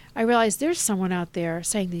that, I realized there's someone out there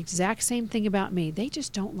saying the exact same thing about me. They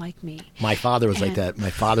just don't like me. My father was like that. My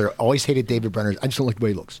father always hated David Brenner. I just don't like the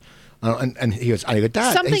way he looks. And he goes, I go,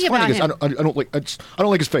 Dad, something about him. I don't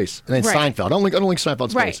like his face. And then Seinfeld, I don't like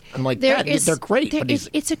Seinfeld's face. I'm like, Dad, they're great.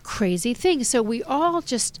 It's a crazy thing. So we all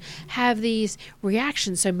just have these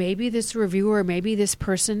reactions. So maybe this reviewer, maybe this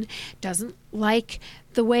person doesn't like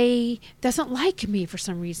me for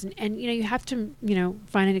some reason. And, you have to,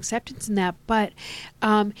 find an acceptance in that. But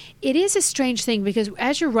it is a strange thing because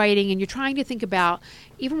as you're writing and you're trying to think about,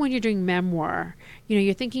 even when you're doing memoir,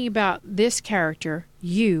 you're thinking about this character,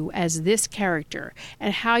 you as this character,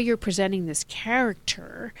 and how you're presenting this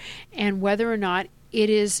character, and whether or not it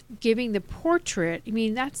is giving the portrait. I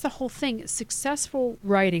mean, that's the whole thing. Successful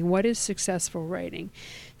writing. What is successful writing?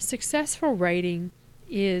 Successful writing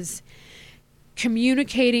is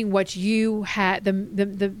communicating what you had,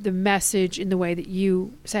 the message in the way that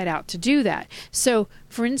you set out to do that. So,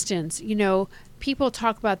 for instance, people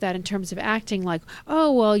talk about that in terms of acting like,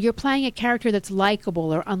 oh, well, you're playing a character that's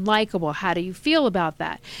likable or unlikable. How do you feel about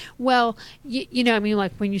that? Well,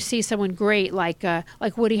 like when you see someone great, like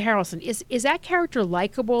Woody Harrelson, is that character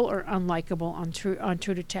likable or unlikable on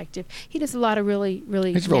True Detective? He does a lot of really,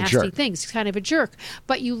 really nasty things. He's kind of a jerk,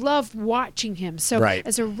 but you love watching him. So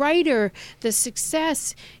as a writer, the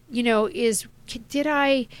success, is, did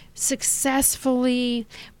I successfully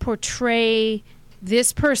portray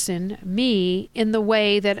this person, me, in the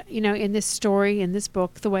way that, in this story, in this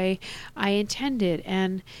book, the way I intended?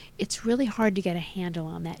 And it's really hard to get a handle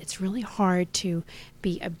on that. It's really hard to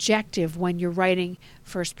be objective when you're writing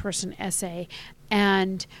first-person essay.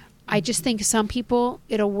 And I just think some people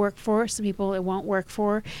it'll work for, some people it won't work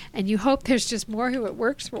for, and you hope there's just more who it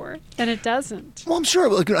works for than it doesn't. Well, I'm sure.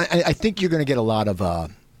 Look, I think you're going to get a lot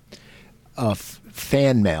of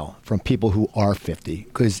fan mail from people who are 50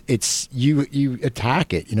 because it's you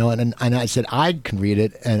attack it, and I said I can read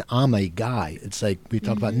it and I'm a guy. It's like we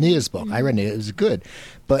talked about Nia's book. I read it was good,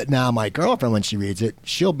 but now my girlfriend, when she reads it,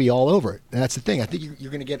 she'll be all over it. And that's the thing. I think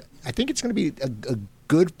you're going to get. I think it's going to be a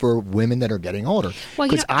good for women that are getting older.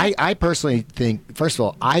 Because I personally think, first of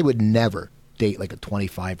all, I would never date like a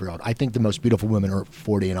 25-year-old. I think the most beautiful women are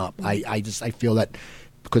 40 and up. I feel that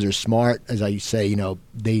because they're smart, as I say,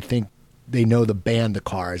 they think they know the band The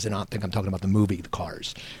Cars and I don't think I'm talking about the movie The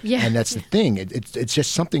Cars. Yeah. And that's the thing. It's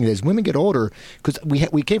just something that as women get older, because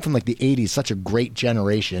we came from like the 80s, such a great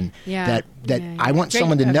generation that I want Great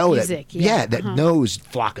someone to know music, that knows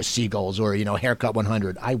Flock of Seagulls or, Haircut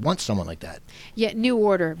 100. I want someone like that. Yeah, New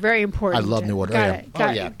Order, very important. I love New Order.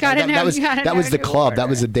 Got it. That was the club. That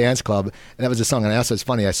was the dance club. And that was the song. And also, it's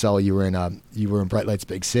funny. I saw you were in Bright Lights,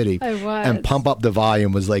 Big City. I was. And Pump Up the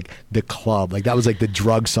Volume was like the club. Like that was like the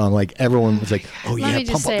drug song. Like everyone was like, oh yeah, Let me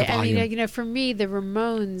just Pump Up say, the Volume. for me, the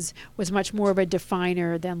Ramones was much more of a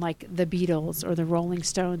definer than like the Beatles or the Rolling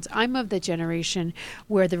Stones. I'm of the generation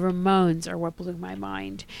where the Ramones are what blew my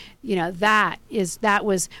mind. That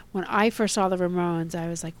was when I first saw the Ramones. I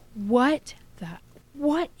was like, what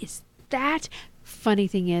is that? Funny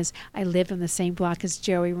thing is, I lived on the same block as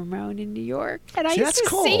Joey Ramone in New York, and I used to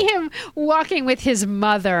see him walking with his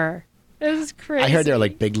mother. It was crazy. I heard they're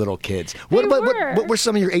like big little kids. What were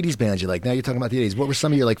some of your 80s bands you like? Now you're talking about the 80s. What were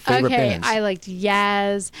some of your like favorite bands? I liked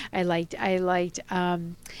Yaz. I liked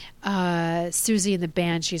Susie and the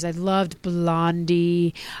Banshees. I loved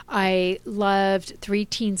Blondie. I loved Three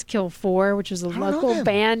Teens Kill Four, which was a local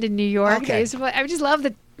band in New York. Okay. I just love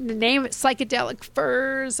the name, Psychedelic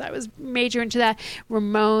Furs. I was major into that.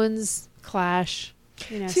 Ramones, Clash.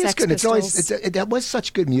 See, Sex it's good. Pistols. That was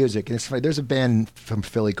such good music, and it's funny. There's a band from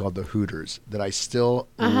Philly called the Hooters that I still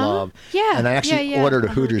love. Yeah, and I actually ordered a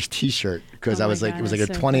Hooters T-shirt because I was like, it was like their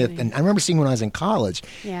 20th, funny. and I remember seeing when I was in college.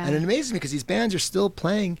 Yeah. And it amazes me because these bands are still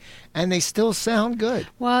playing, and they still sound good.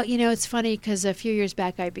 Well, it's funny because a few years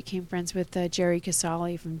back I became friends with Jerry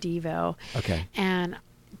Casale from Devo. Okay. And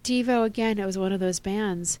Devo, again, it was one of those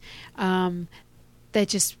bands that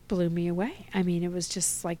just blew me away. I mean, it was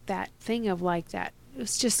just like that thing of like that. It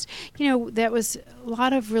was just, that was a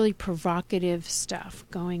lot of really provocative stuff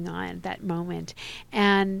going on at that moment.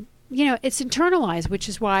 And, it's internalized, which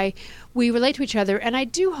is why we relate to each other. And I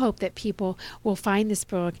do hope that people will find this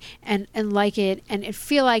book and like it and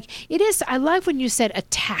feel like it is. I love when you said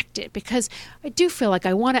attacked it, because I do feel like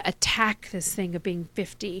I want to attack this thing of being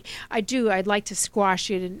 50. I do. I'd like to squash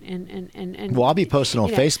it and Well, I'll be posting on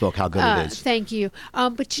Facebook how good it is. Thank you.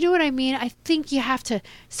 But you know what I mean? I think you have to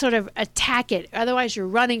sort of attack it. Otherwise, you're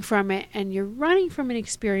running from it, and you're running from an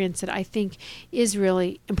experience that I think is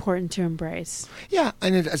really important to embrace. Yeah,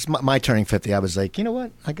 and it's my turning 50. I was like, you know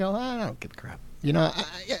what? I go, I don't give a crap.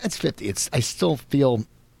 It's 50. I still feel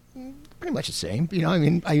pretty much the same.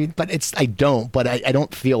 I don't. But I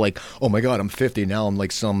don't feel like, oh my God, I'm 50 now. I'm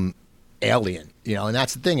like some alien. And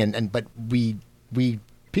that's the thing. But we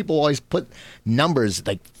people always put numbers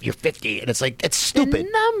like you're 50, and it's like it's stupid.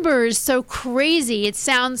 The numbers so crazy. It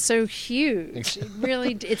sounds so huge. It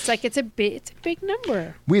really, it's like it's a big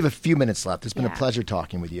number. We have a few minutes left. It's been a pleasure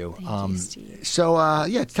talking with you. Thank you, Steve.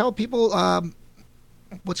 So tell people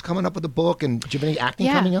what's coming up with the book, and do you have any acting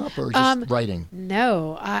coming up, or just writing?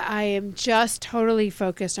 No, I am just totally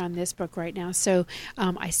focused on this book right now. So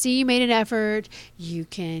I see you made an effort. You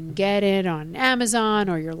can get it on Amazon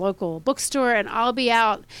or your local bookstore, and I'll be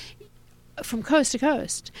out from coast to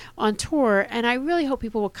coast on tour, and I really hope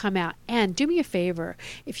people will come out. And do me a favor,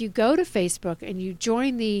 if you go to Facebook and you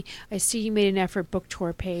join the I See You Made an Effort book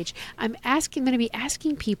tour page, I'm going to be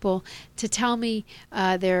asking people to tell me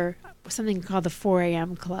their something called the 4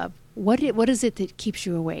 a.m. Club. What is it that keeps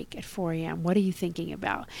you awake at 4 a.m.? What are you thinking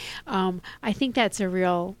about? I think that's a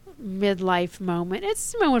real midlife moment.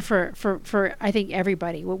 It's a moment for I think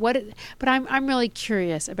everybody. But I'm really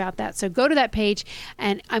curious about that. So go to that page,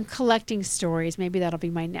 and I'm collecting stories. Maybe that'll be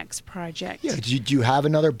my next project. Yeah. Do you have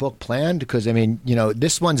another book planned? Because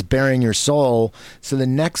this one's Bearing Your Soul. So the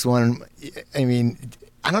next one,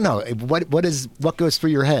 I don't know. What goes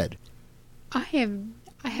through your head?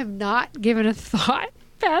 I have not given a thought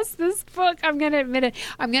past this book. I'm going to admit it.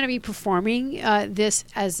 I'm going to be performing this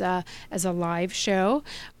as a live show,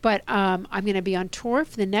 but I'm going to be on tour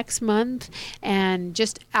for the next month and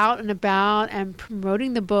just out and about and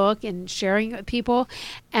promoting the book and sharing it with people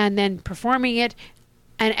and then performing it.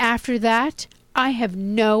 And after that, I have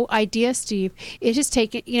no idea, Steve. It's just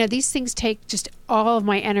taken, these things take just all of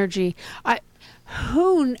my energy.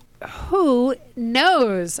 Who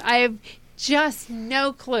knows? I've just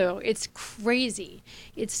no clue. It's crazy.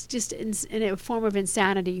 It's just in a form of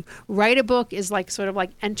insanity. Write a book is like sort of like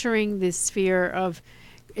entering this sphere of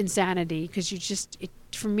insanity, because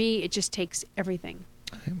for me, it just takes everything.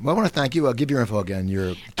 Well, I want to thank you. I'll give your info again.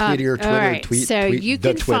 Your Twitter, all right. tweet. So tweet, you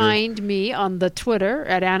can Twitter. find me on the Twitter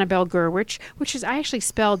at Annabelle Gurwitch, which is I actually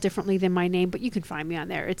spelled differently than my name, but you can find me on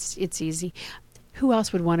there. It's easy. who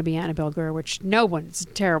else would want to be Annabelle Gurwitch? No one. It's a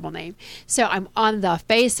terrible name. So I'm on the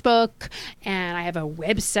Facebook, and I have a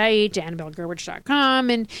website, AnnabelleGurwitch.com,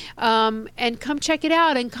 and come check it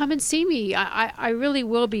out and come and see me. I really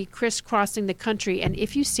will be crisscrossing the country. And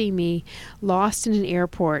if you see me lost in an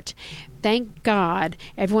airport, thank God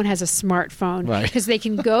everyone has a smartphone, because they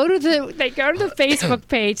can go to the Facebook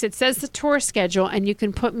page that says the tour schedule, and you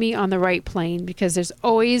can put me on the right plane, because there's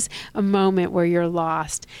always a moment where you're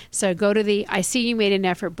lost. So go to the I See You Made an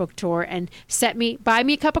Effort book tour and buy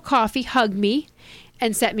me a cup of coffee, hug me,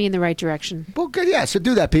 and set me in the right direction. Well, good. Yeah, so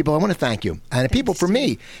do that, people. I want to thank you. And people, for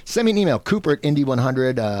me, send me an email,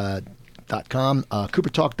 Cooper@Indy100.com,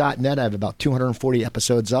 CooperTalk.net. I have about 240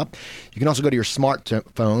 episodes up. You can also go to your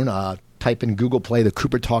smartphone, type in Google Play the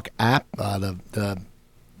Cooper Talk app, the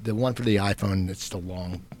one for the iPhone. It's still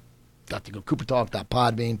long. Got to go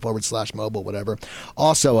coopertalk.podbean/mobile, whatever.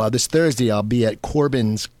 Also, this Thursday, I'll be at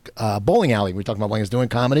Corbin's Bowling Alley. We're talking about when he's doing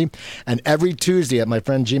comedy. And every Tuesday at my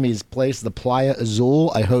friend Jimmy's place, the Playa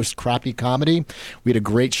Azul, I host Crappy Comedy. We had a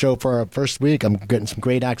great show for our first week. I'm getting some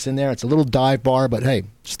great acts in there. It's a little dive bar, but hey,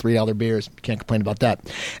 it's $3 beers. Can't complain about that.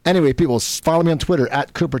 Anyway, people, follow me on Twitter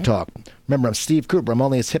at Cooper Talk. Remember, I'm Steve Cooper. I'm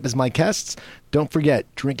only as hip as my guests. Don't forget,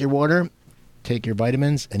 drink your water, take your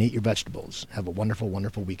vitamins, and eat your vegetables. Have a wonderful,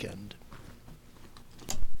 wonderful weekend.